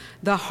chain,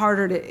 the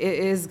harder it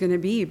is going to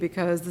be,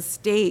 because the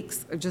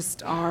stakes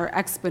just are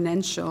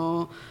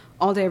exponential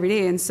all day, every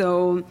day. And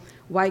so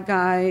white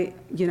guy,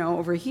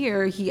 over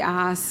here, he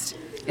asked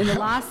in the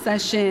last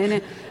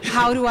session,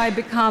 how do I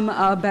become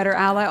a better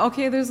ally?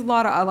 Okay, there's a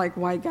lot of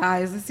white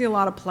guys. I see a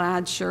lot of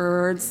plaid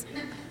shirts.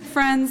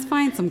 Friends,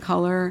 find some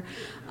color.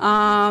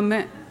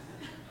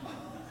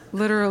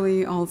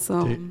 Literally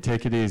also.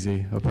 Take it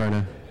easy,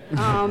 Aparna.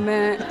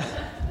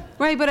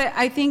 Right, but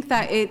I think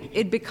that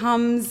it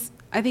becomes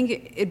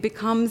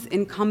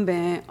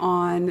incumbent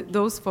on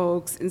those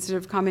folks, instead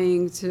of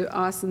coming to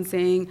us and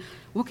saying,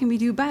 what can we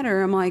do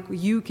better? I'm like,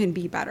 you can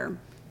be better.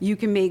 You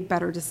can make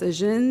better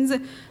decisions.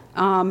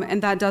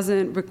 And that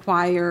doesn't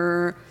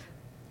require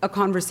a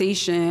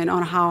conversation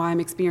on how I'm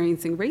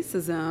experiencing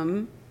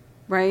racism,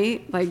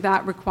 right? Like,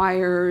 that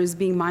requires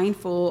being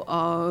mindful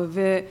of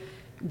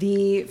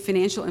the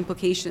financial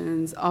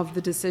implications of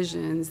the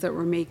decisions that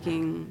we're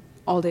making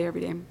all day,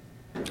 every day.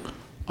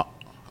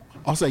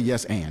 I'll say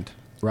yes and,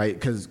 right?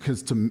 Because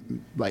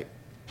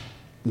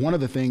one of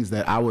the things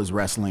that I was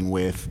wrestling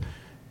with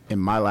in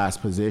my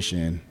last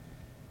position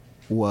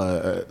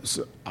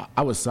was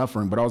I was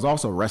suffering, but I was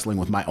also wrestling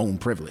with my own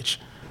privilege.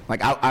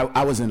 Like,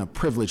 I was in a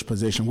privileged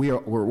position.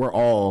 We're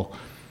all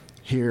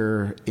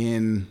here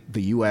in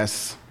the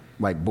U.S.,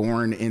 like,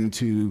 born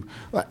into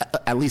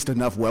at least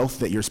enough wealth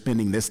that you're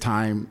spending this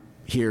time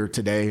here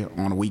today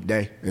on a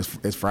weekday.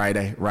 It's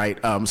Friday, right?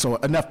 So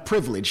enough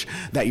privilege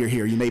that you're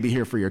here. You may be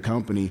here for your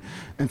company.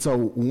 And so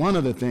one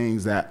of the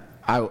things that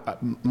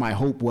my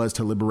hope was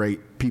to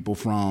liberate people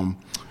from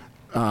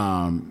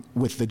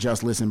with the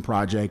Just Listen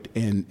Project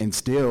and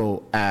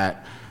still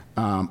at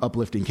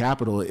Uplifting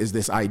Capital is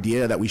this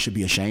idea that we should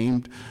be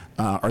ashamed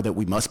or that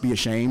we must be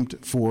ashamed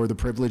for the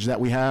privilege that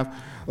we have.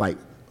 Like,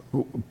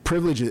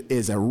 privilege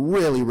is a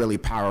really, really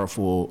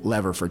powerful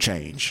lever for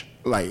change.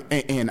 Like,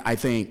 and I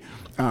think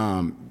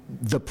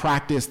the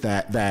practice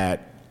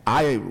that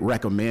I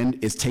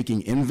recommend is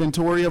taking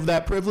inventory of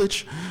that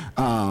privilege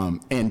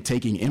and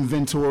taking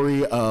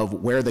inventory of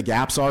where the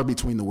gaps are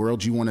between the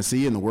world you want to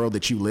see and the world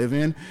that you live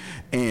in,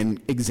 and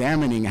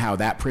examining how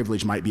that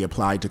privilege might be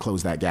applied to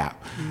close that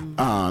gap.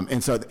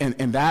 And so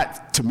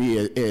that to me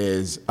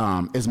is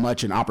as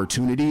much an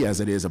opportunity as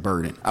it is a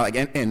burden.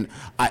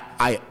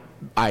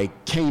 I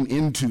came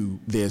into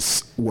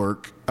this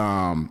work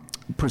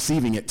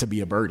perceiving it to be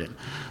a burden.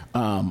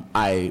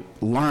 I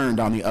learned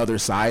on the other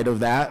side of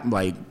that,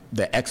 like,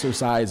 the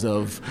exercise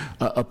of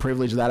a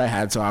privilege that I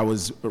had. So I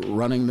was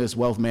running this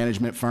wealth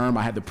management firm.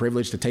 I had the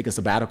privilege to take a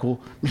sabbatical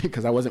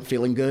because I wasn't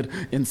feeling good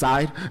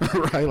inside,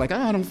 right? Like,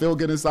 I don't feel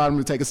good inside. I'm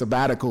going to take a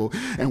sabbatical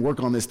and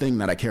work on this thing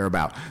that I care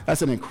about.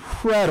 That's an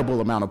incredible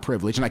amount of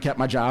privilege. And I kept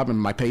my job and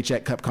my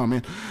paycheck kept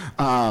coming.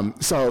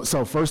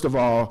 So first of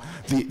all,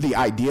 the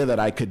idea that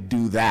I could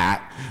do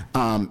that.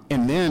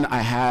 And then I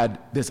had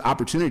this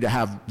opportunity to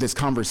have this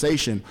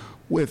conversation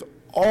with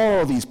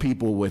all these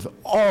people with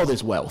all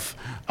this wealth.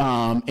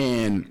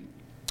 And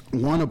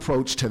one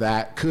approach to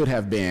that could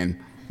have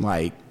been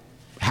like,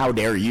 how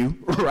dare you,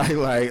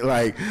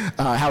 right?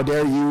 How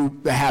dare you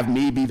have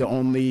me be the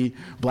only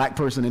black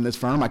person in this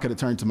firm? I could have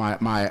turned to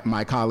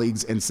my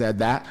colleagues and said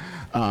that.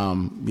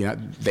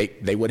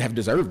 They would have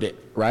deserved it,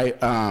 right?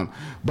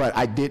 But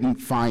I didn't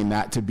find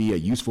that to be a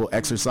useful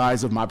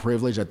exercise of my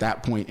privilege at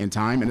that point in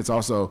time. And it's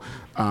also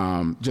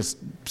just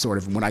sort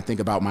of, when I think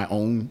about my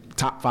own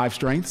top 5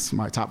 strengths,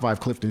 my top 5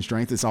 Clifton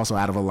strengths, it's also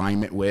out of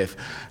alignment with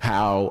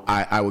how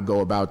I would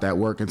go about that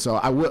work. And so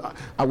I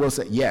will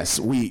say,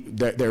 yes,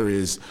 there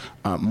is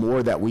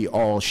more that we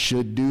all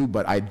should do,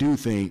 but I do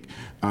think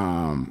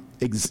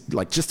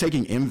just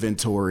taking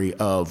inventory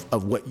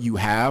of what you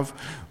have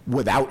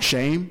without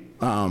shame.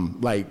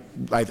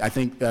 I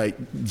think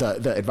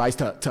the advice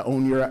to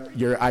own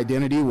your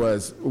identity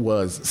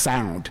was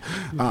sound,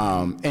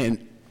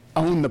 and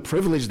own the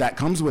privilege that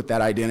comes with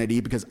that identity,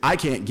 because I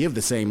can't give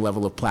the same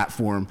level of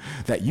platform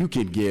that you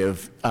can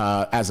give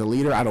as a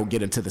leader. I don't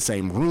get into the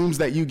same rooms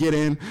that you get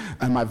in,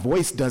 and my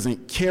voice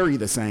doesn't carry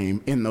the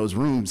same in those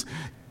rooms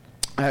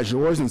as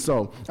yours. And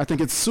so I think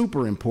it's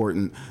super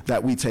important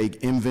that we take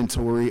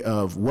inventory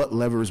of what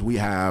levers we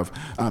have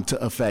to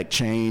affect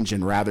change,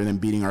 and rather than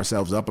beating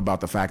ourselves up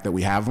about the fact that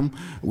we have them,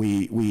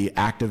 we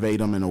activate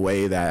them in a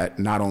way that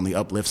not only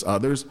uplifts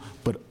others,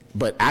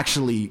 but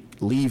actually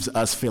leaves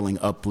us feeling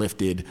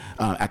uplifted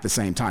at the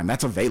same time.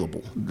 That's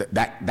available.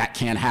 That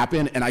can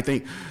happen. And I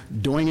think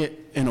doing it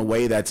in a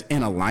way that's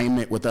in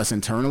alignment with us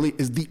internally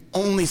is the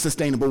only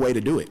sustainable way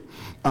to do it.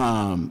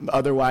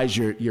 Otherwise,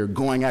 you're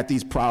going at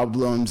these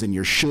problems and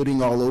you're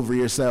shooting all over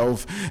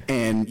yourself,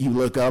 and you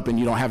look up and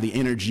you don't have the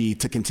energy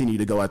to continue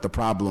to go at the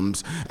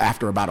problems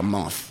after about a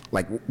month.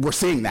 Like, we're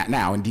seeing that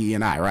now in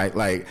DE&I, right?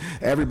 Like,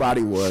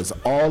 everybody was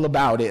all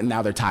about it, and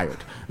now they're tired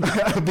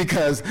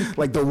because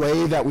like the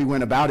way that we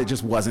went about it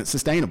just wasn't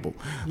sustainable.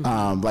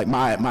 Like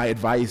my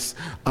advice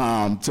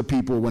to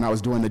people when I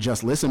was doing the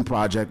Just Listen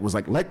project was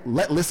like,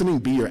 let listening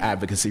be your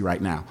advocacy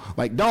right now.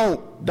 Like,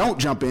 don't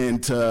jump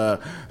into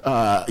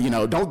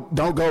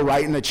don't go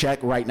writing a check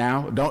right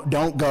now.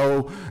 Don't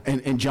go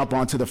and jump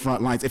onto the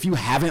front lines if you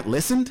haven't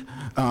listened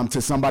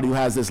to somebody who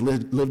has this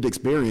lived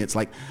experience.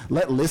 Like,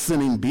 let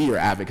listening be your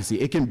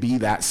advocacy. It can be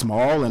that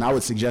small, and I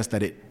would suggest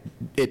that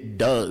it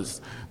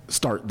does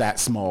start that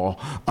small,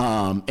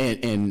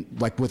 and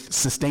like with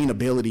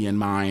sustainability in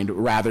mind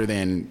rather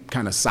than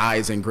kind of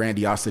size and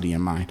grandiosity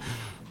in mind.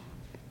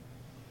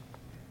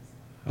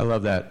 I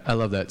love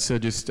that. So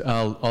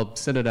I'll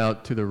send it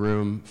out to the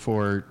room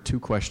for 2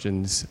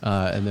 questions,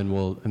 and then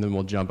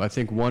we'll jump. I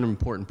think one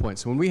important point.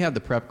 So when we had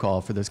the prep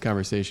call for this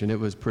conversation, it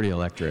was pretty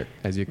electric,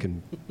 as you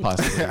can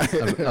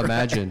possibly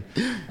imagine,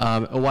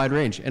 a wide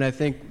range. And I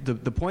think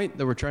the point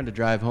that we're trying to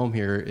drive home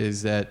here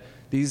is that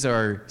these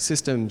are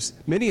systems.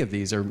 Many of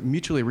these are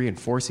mutually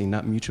reinforcing,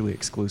 not mutually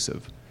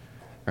exclusive,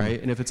 right?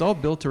 And if it's all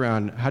built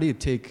around how do you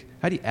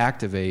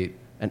activate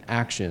an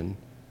action?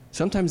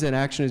 Sometimes that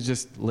action is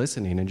just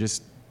listening and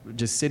just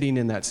sitting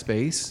in that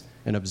space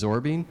and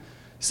absorbing.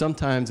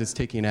 Sometimes it's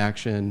taking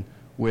action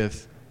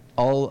with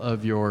all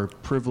of your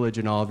privilege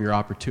and all of your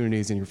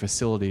opportunities and your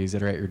facilities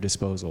that are at your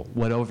disposal,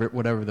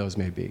 whatever those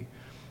may be,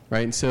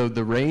 right? And so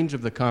the range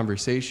of the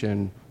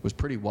conversation was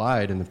pretty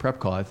wide in the prep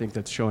call. I think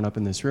that's showing up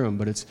in this room,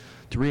 but it's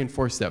to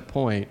reinforce that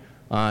point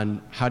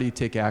on how do you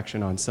take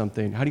action on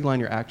something, how do you line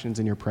your actions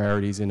and your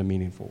priorities in a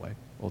meaningful way,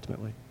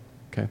 ultimately,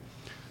 okay?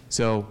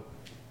 So,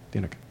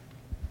 Danica.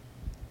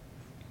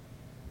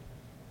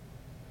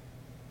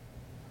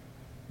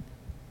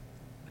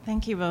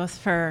 Thank you both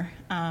for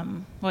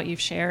what you've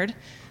shared.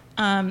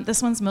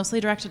 This one's mostly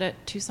directed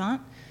at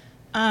Toussaint.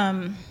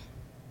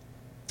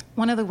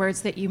 One of the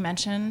words that you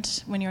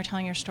mentioned when you were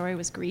telling your story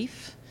was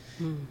grief.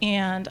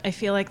 And I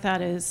feel like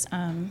that is,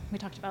 we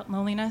talked about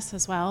loneliness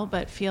as well,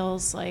 but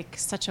feels like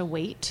such a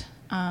weight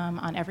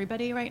on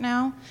everybody right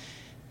now.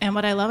 And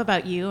what I love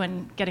about you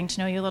and getting to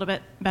know you a little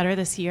bit better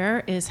this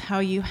year is how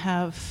you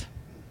have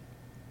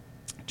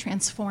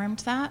transformed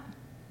that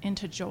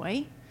into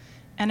joy.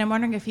 And I'm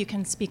wondering if you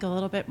can speak a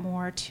little bit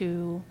more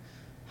to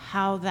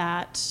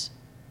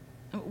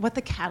what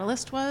the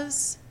catalyst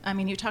was. I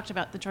mean, you talked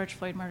about the George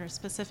Floyd murder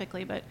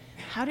specifically, but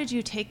how did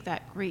you take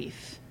that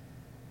grief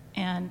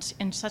and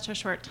in such a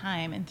short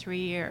time, in 3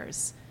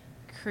 years,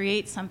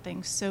 create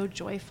something so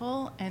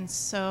joyful and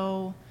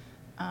so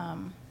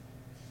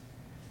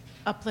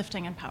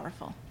uplifting and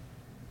powerful?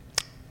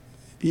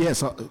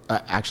 Yes,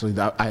 actually,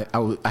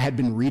 I had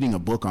been reading a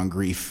book on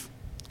grief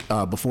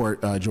before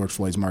George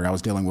Floyd's murder. I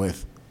was dealing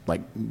with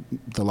like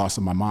the loss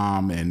of my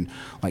mom and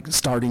like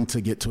starting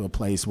to get to a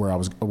place where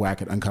I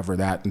could uncover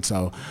that. And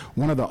so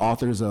one of the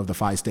authors of the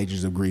 5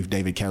 Stages of Grief,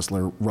 David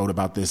Kessler, wrote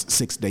about this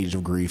 6th stage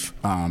of grief,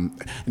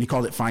 and he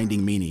called it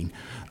Finding Meaning.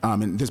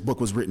 And this book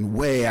was written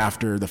way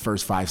after the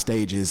first 5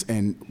 stages.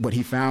 And what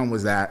he found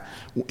was that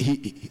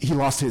he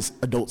lost his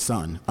adult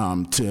son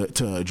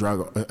to a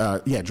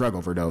drug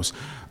overdose.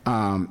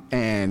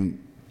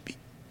 And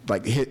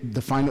like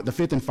the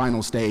 5th and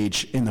final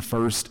stage in the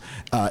first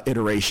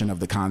iteration of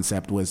the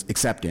concept was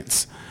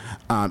acceptance,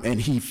 and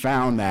he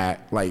found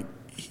that like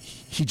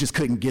he just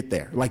couldn't get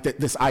there. Like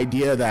this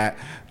idea that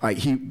like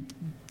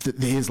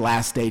his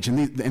last stage, and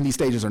these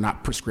stages are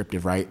not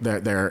prescriptive, right?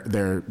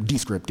 They're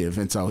descriptive,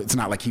 and so it's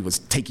not like he was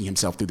taking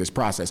himself through this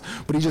process.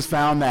 But he just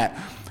found that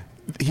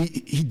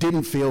he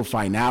didn't feel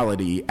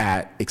finality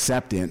at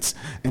acceptance,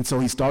 and so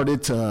he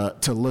started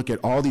to look at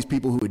all these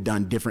people who had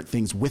done different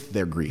things with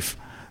their grief.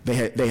 They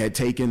had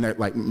taken their,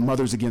 like,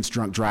 Mothers Against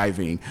Drunk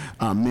Driving.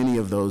 Many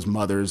of those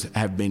mothers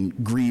have been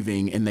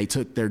grieving, and they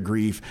took their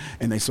grief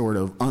and they sort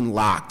of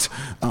unlocked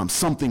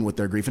something with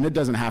their grief. And it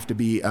doesn't have to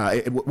be,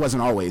 it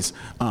wasn't always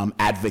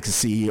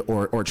advocacy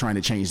or trying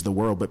to change the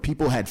world, but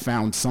people had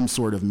found some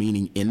sort of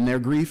meaning in their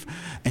grief.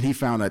 And he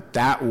found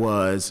that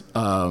was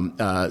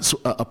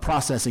a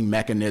processing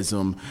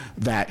mechanism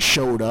that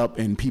showed up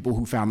in people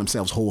who found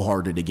themselves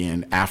wholehearted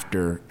again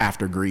after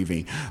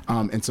grieving.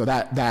 And so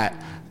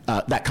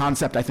that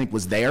concept, I think,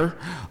 was there.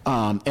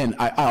 And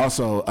I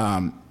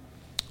also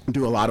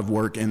do a lot of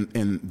work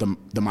in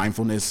the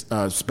mindfulness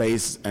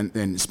space,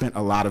 and spent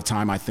a lot of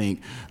time, I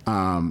think,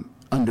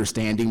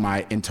 understanding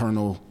my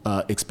internal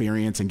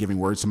experience and giving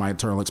words to my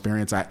internal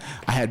experience. I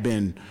had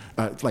been,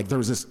 there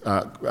was this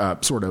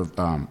sort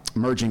of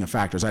merging of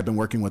factors. I'd been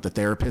working with a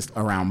therapist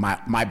around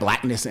my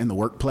blackness in the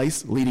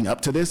workplace leading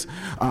up to this.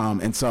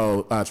 And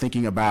so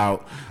thinking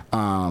about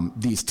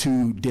these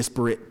two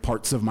disparate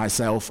parts of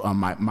myself,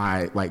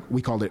 my like,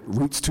 we called it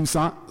roots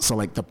Toussaint. So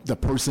like the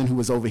person who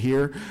was over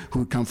here, who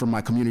would come from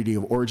my community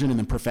of origin, and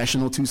then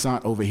professional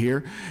Toussaint over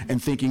here,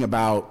 and thinking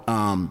about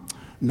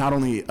not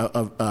only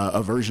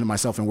a version of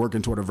myself and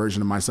working toward a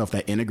version of myself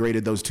that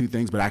integrated those two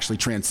things, but actually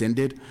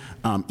transcended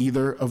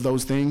either of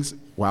those things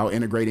while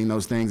integrating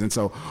those things. And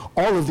so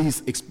all of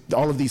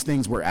these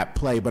things were at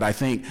play. But I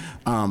think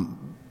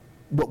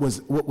what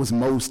was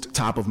most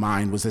top of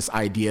mind was this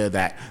idea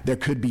that there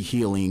could be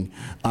healing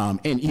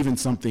and even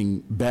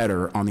something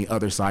better on the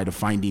other side of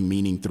finding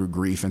meaning through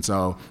grief. And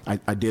so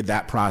I did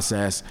that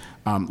process.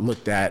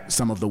 Looked at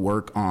some of the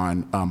work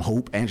on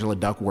hope. Angela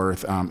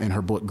Duckworth, in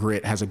her book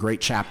Grit, has a great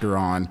chapter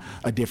on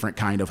a different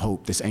kind of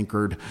hope, this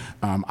anchored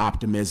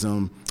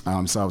optimism.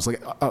 So I was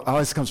like, all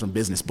this comes from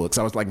business books.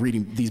 I was like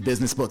reading these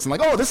business books and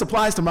like, oh, this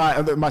applies to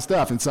my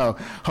stuff. And so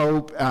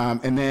hope.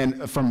 And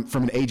then from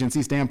an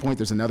agency standpoint,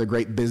 there's another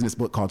great business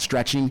book called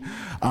Stretching,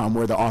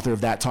 where the author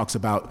of that talks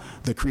about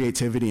the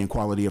creativity and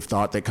quality of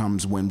thought that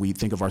comes when we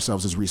think of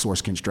ourselves as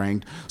resource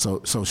constrained.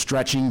 So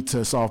stretching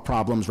to solve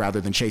problems rather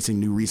than chasing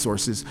new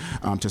resources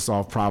to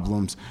solve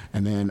problems.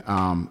 And then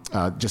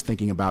just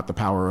thinking about the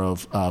power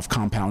of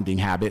compounding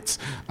habits.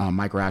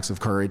 Micro Acts of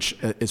Courage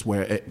is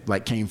where it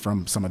like came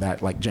from, some of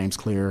that like James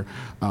Clear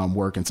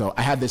work. And so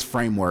I had this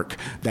framework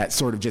that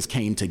sort of just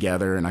came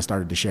together, and I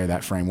started to share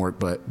that framework,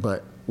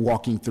 but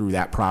walking through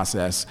that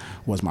process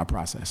was my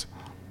process.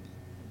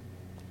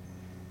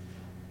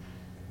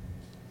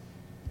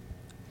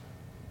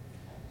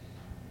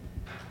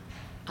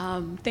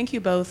 Thank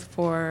you both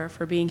for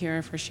being here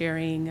and for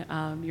sharing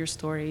your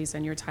stories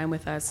and your time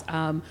with us.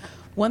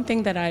 One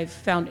thing that I've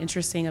found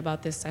interesting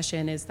about this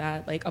session is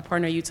that, like,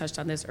 Aparna, you touched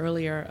on this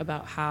earlier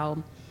about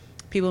how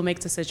people make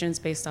decisions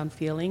based on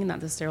feeling,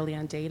 not necessarily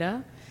on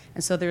data.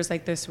 And so there's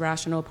like this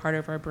rational part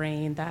of our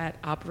brain that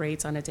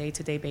operates on a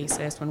day-to-day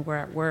basis when we're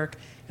at work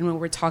and when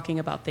we're talking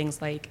about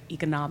things like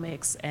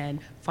economics and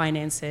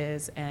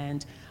finances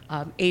and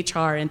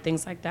HR and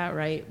things like that,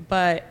 right?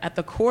 But at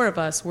the core of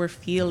us, we're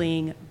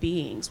feeling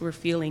beings, we're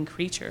feeling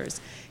creatures.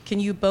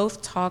 Can you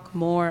both talk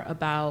more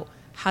about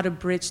how to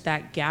bridge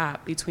that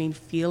gap between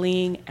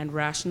feeling and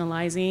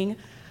rationalizing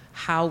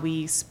how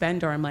we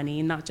spend our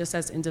money, not just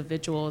as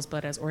individuals,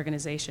 but as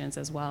organizations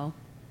as well?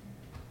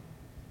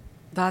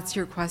 That's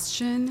your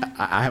question?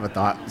 I have a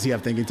thought. Do you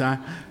have thinking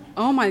time?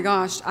 Oh my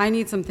gosh, I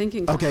need some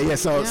thinking time. Okay, yeah.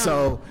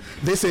 So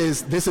this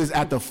is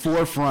at the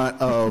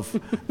forefront of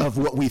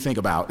what we think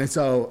about, and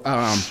so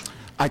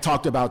I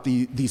talked about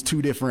these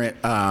two different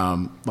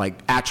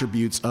like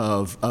attributes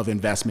of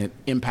investment: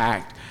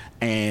 impact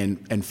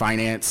and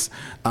finance.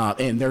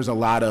 And there's a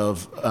lot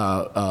of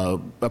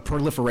a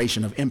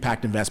proliferation of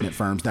impact investment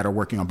firms that are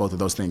working on both of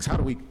those things. How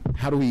do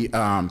we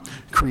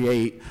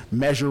create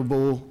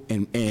measurable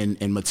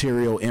and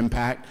material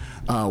impact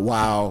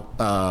while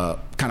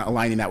kind of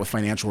aligning that with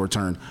financial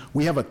return?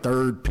 We have a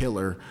third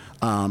pillar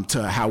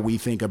to how we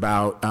think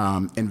about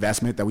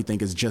investment that we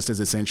think is just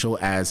as essential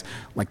as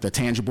like the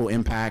tangible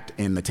impact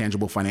and the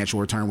tangible financial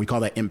return. We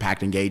call that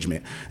impact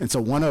engagement. And so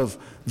one of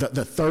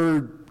the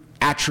third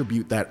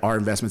attribute that our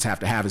investments have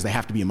to have is they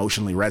have to be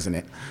emotionally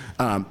resonant.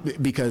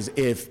 Because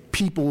if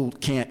people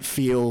can't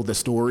feel the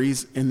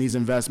stories in these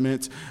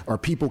investments, or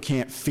people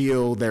can't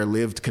feel their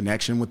lived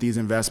connection with these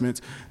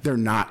investments, they're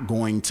not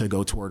going to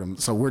go toward them.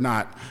 So we're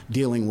not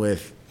dealing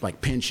with like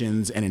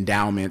pensions and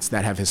endowments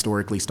that have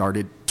historically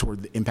started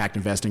toward impact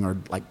investing or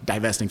like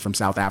divesting from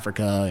South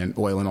Africa and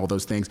oil and all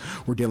those things.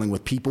 We're dealing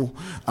with people.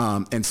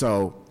 And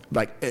so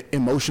like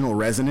emotional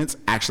resonance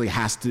actually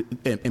has to,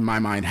 in my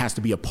mind, has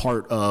to be a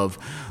part of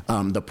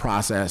the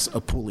process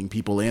of pulling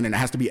people in, and it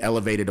has to be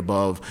elevated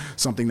above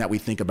something that we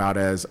think about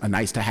as a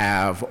nice to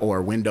have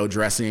or window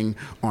dressing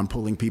on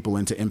pulling people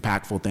into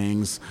impactful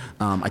things.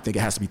 I think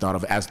it has to be thought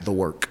of as the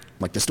work,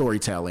 like the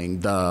storytelling,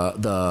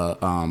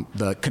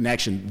 the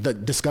connection, the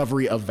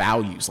discovery of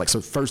values. Like,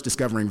 so first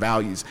discovering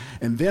values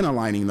and then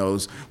aligning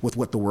those with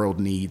what the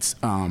world needs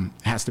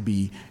has to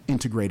be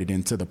integrated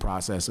into the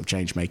process of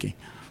change making.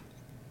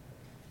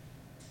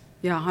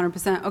 Yeah,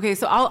 100%. Okay,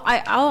 so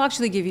I'll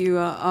actually give you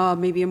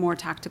maybe a more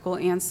tactical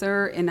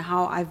answer in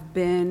how I've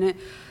been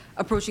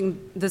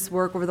approaching this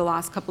work over the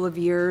last couple of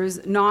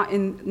years, not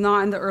in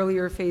the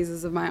earlier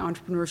phases of my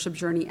entrepreneurship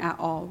journey at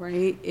all,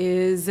 right?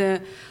 Is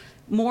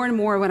more and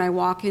more when I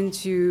walk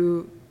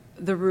into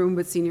the room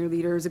with senior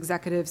leaders,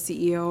 executives,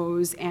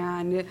 CEOs,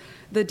 and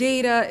the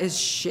data is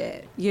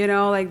shit,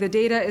 like the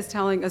data is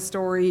telling a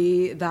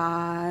story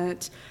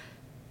that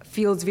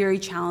feels very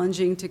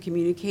challenging to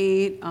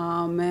communicate.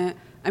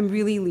 I'm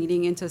really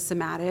leaning into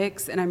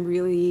somatics, and I'm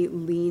really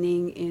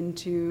leaning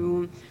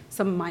into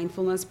some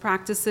mindfulness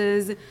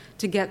practices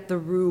to get the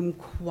room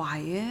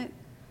quiet,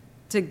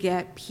 to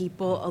get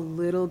people a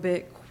little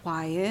bit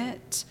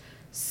quiet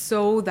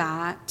so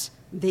that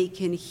they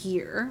can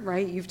hear,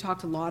 right? You've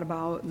talked a lot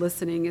about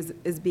listening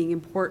as being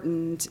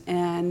important.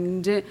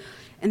 And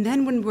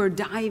then when we're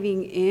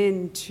diving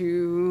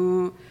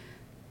into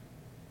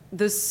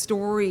the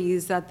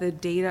stories that the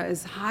data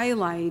is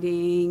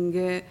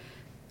highlighting,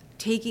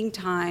 taking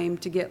time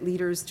to get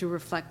leaders to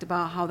reflect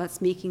about how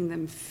that's making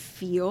them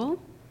feel,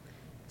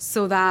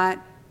 so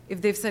that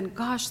if they've said,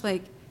 gosh,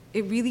 like,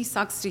 it really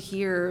sucks to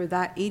hear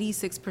that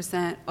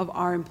 86% of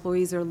our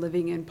employees are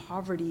living in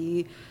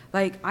poverty,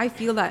 like, I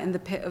feel that in the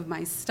pit of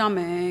my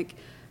stomach,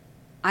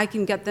 I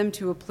can get them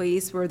to a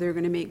place where they're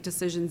going to make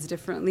decisions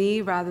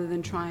differently rather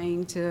than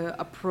trying to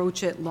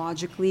approach it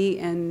logically.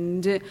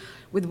 And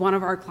with one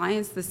of our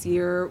clients this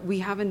year, we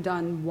haven't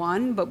done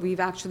one, but we've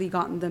actually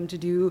gotten them to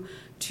do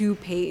 2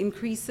 pay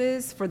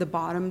increases for the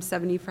bottom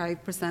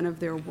 75% of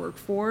their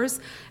workforce.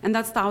 And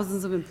that's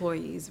thousands of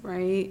employees,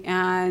 right?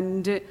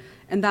 And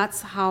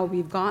that's how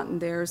we've gotten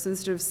there. So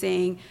instead of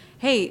saying,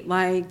 hey,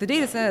 like, the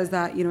data says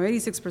that,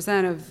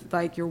 86% of,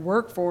 like, your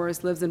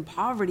workforce lives in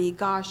poverty,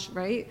 gosh,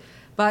 right?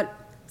 But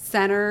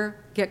center,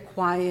 get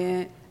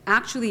quiet,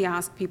 actually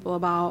ask people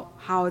about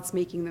how it's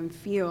making them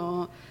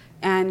feel,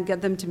 and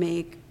get them to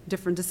make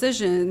different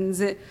decisions.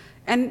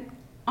 And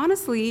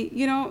honestly,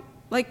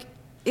 like,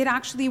 it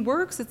actually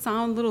works. It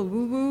sounds a little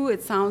woo-woo,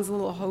 it sounds a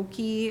little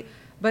hokey,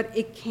 but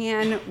it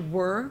can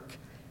work.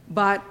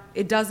 But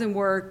it doesn't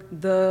work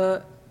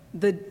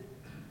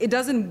it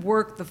doesn't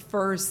work the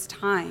first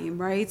time,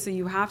 right? So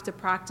you have to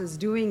practice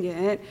doing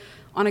it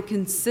on a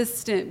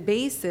consistent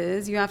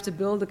basis. You have to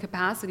build the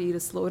capacity to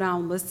slow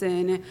down,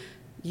 listen,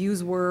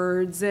 use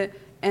words,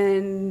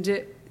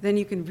 and then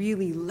you can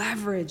really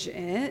leverage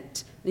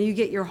it. Then you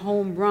get your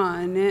home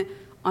run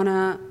on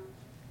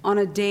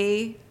a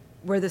day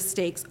where the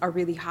stakes are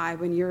really high,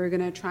 when you're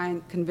going to try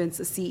and convince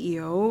a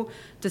CEO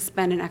to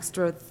spend an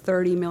extra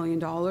 $30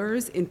 million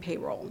in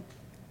payroll,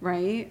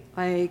 right?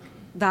 Like,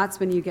 that's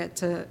when you get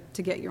to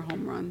get your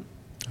home run.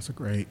 That's a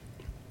great,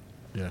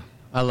 yeah.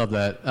 I love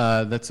that.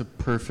 That's a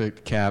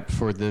perfect cap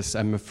for this.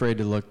 I'm afraid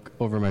to look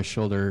over my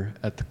shoulder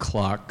at the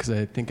clock because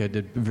I think I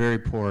did very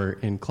poor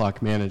in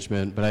clock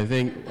management. But I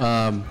think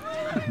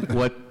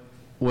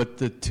what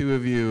the two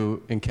of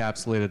you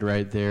encapsulated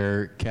right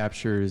there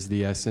captures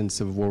the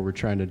essence of where we're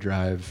trying to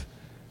drive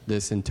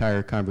this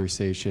entire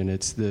conversation.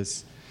 It's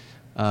this,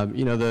 I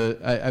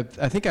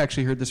think I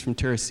actually heard this from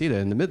Teresita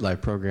in the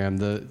midlife program.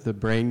 The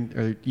brain,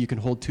 or you can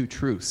hold 2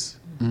 truths,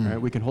 right?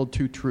 We can hold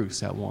 2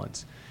 truths at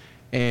once,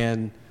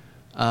 and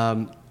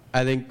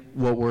I think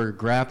what we're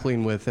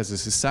grappling with as a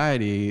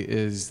society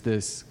is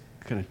this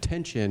kind of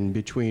tension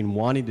between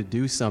wanting to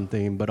do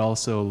something but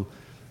also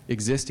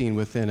existing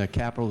within a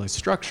capitalist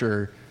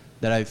structure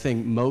that I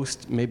think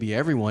most, maybe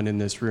everyone in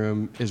this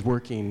room, is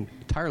working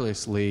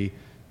tirelessly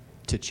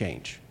to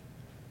change,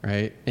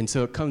 right? And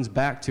so it comes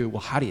back to,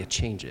 well, how do you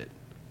change it?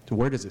 So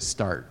where does it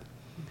start?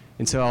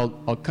 And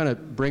so I'll kind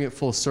of bring it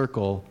full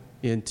circle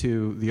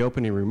into the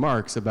opening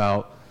remarks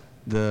about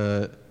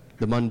the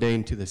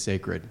mundane to the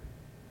sacred,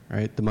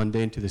 right? The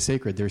mundane to the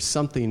sacred. There's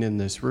something in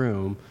this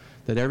room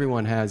that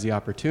everyone has the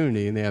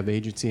opportunity and they have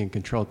agency and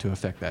control to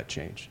affect that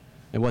change.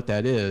 And what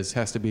that is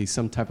has to be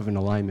some type of an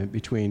alignment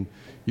between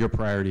your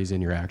priorities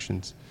and your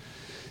actions.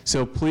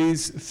 So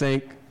please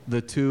thank the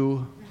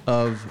 2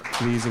 of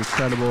these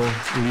incredible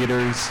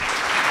leaders.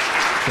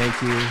 Thank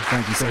you.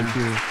 Thank you, Sam. Thank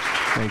you.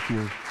 Thank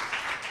you.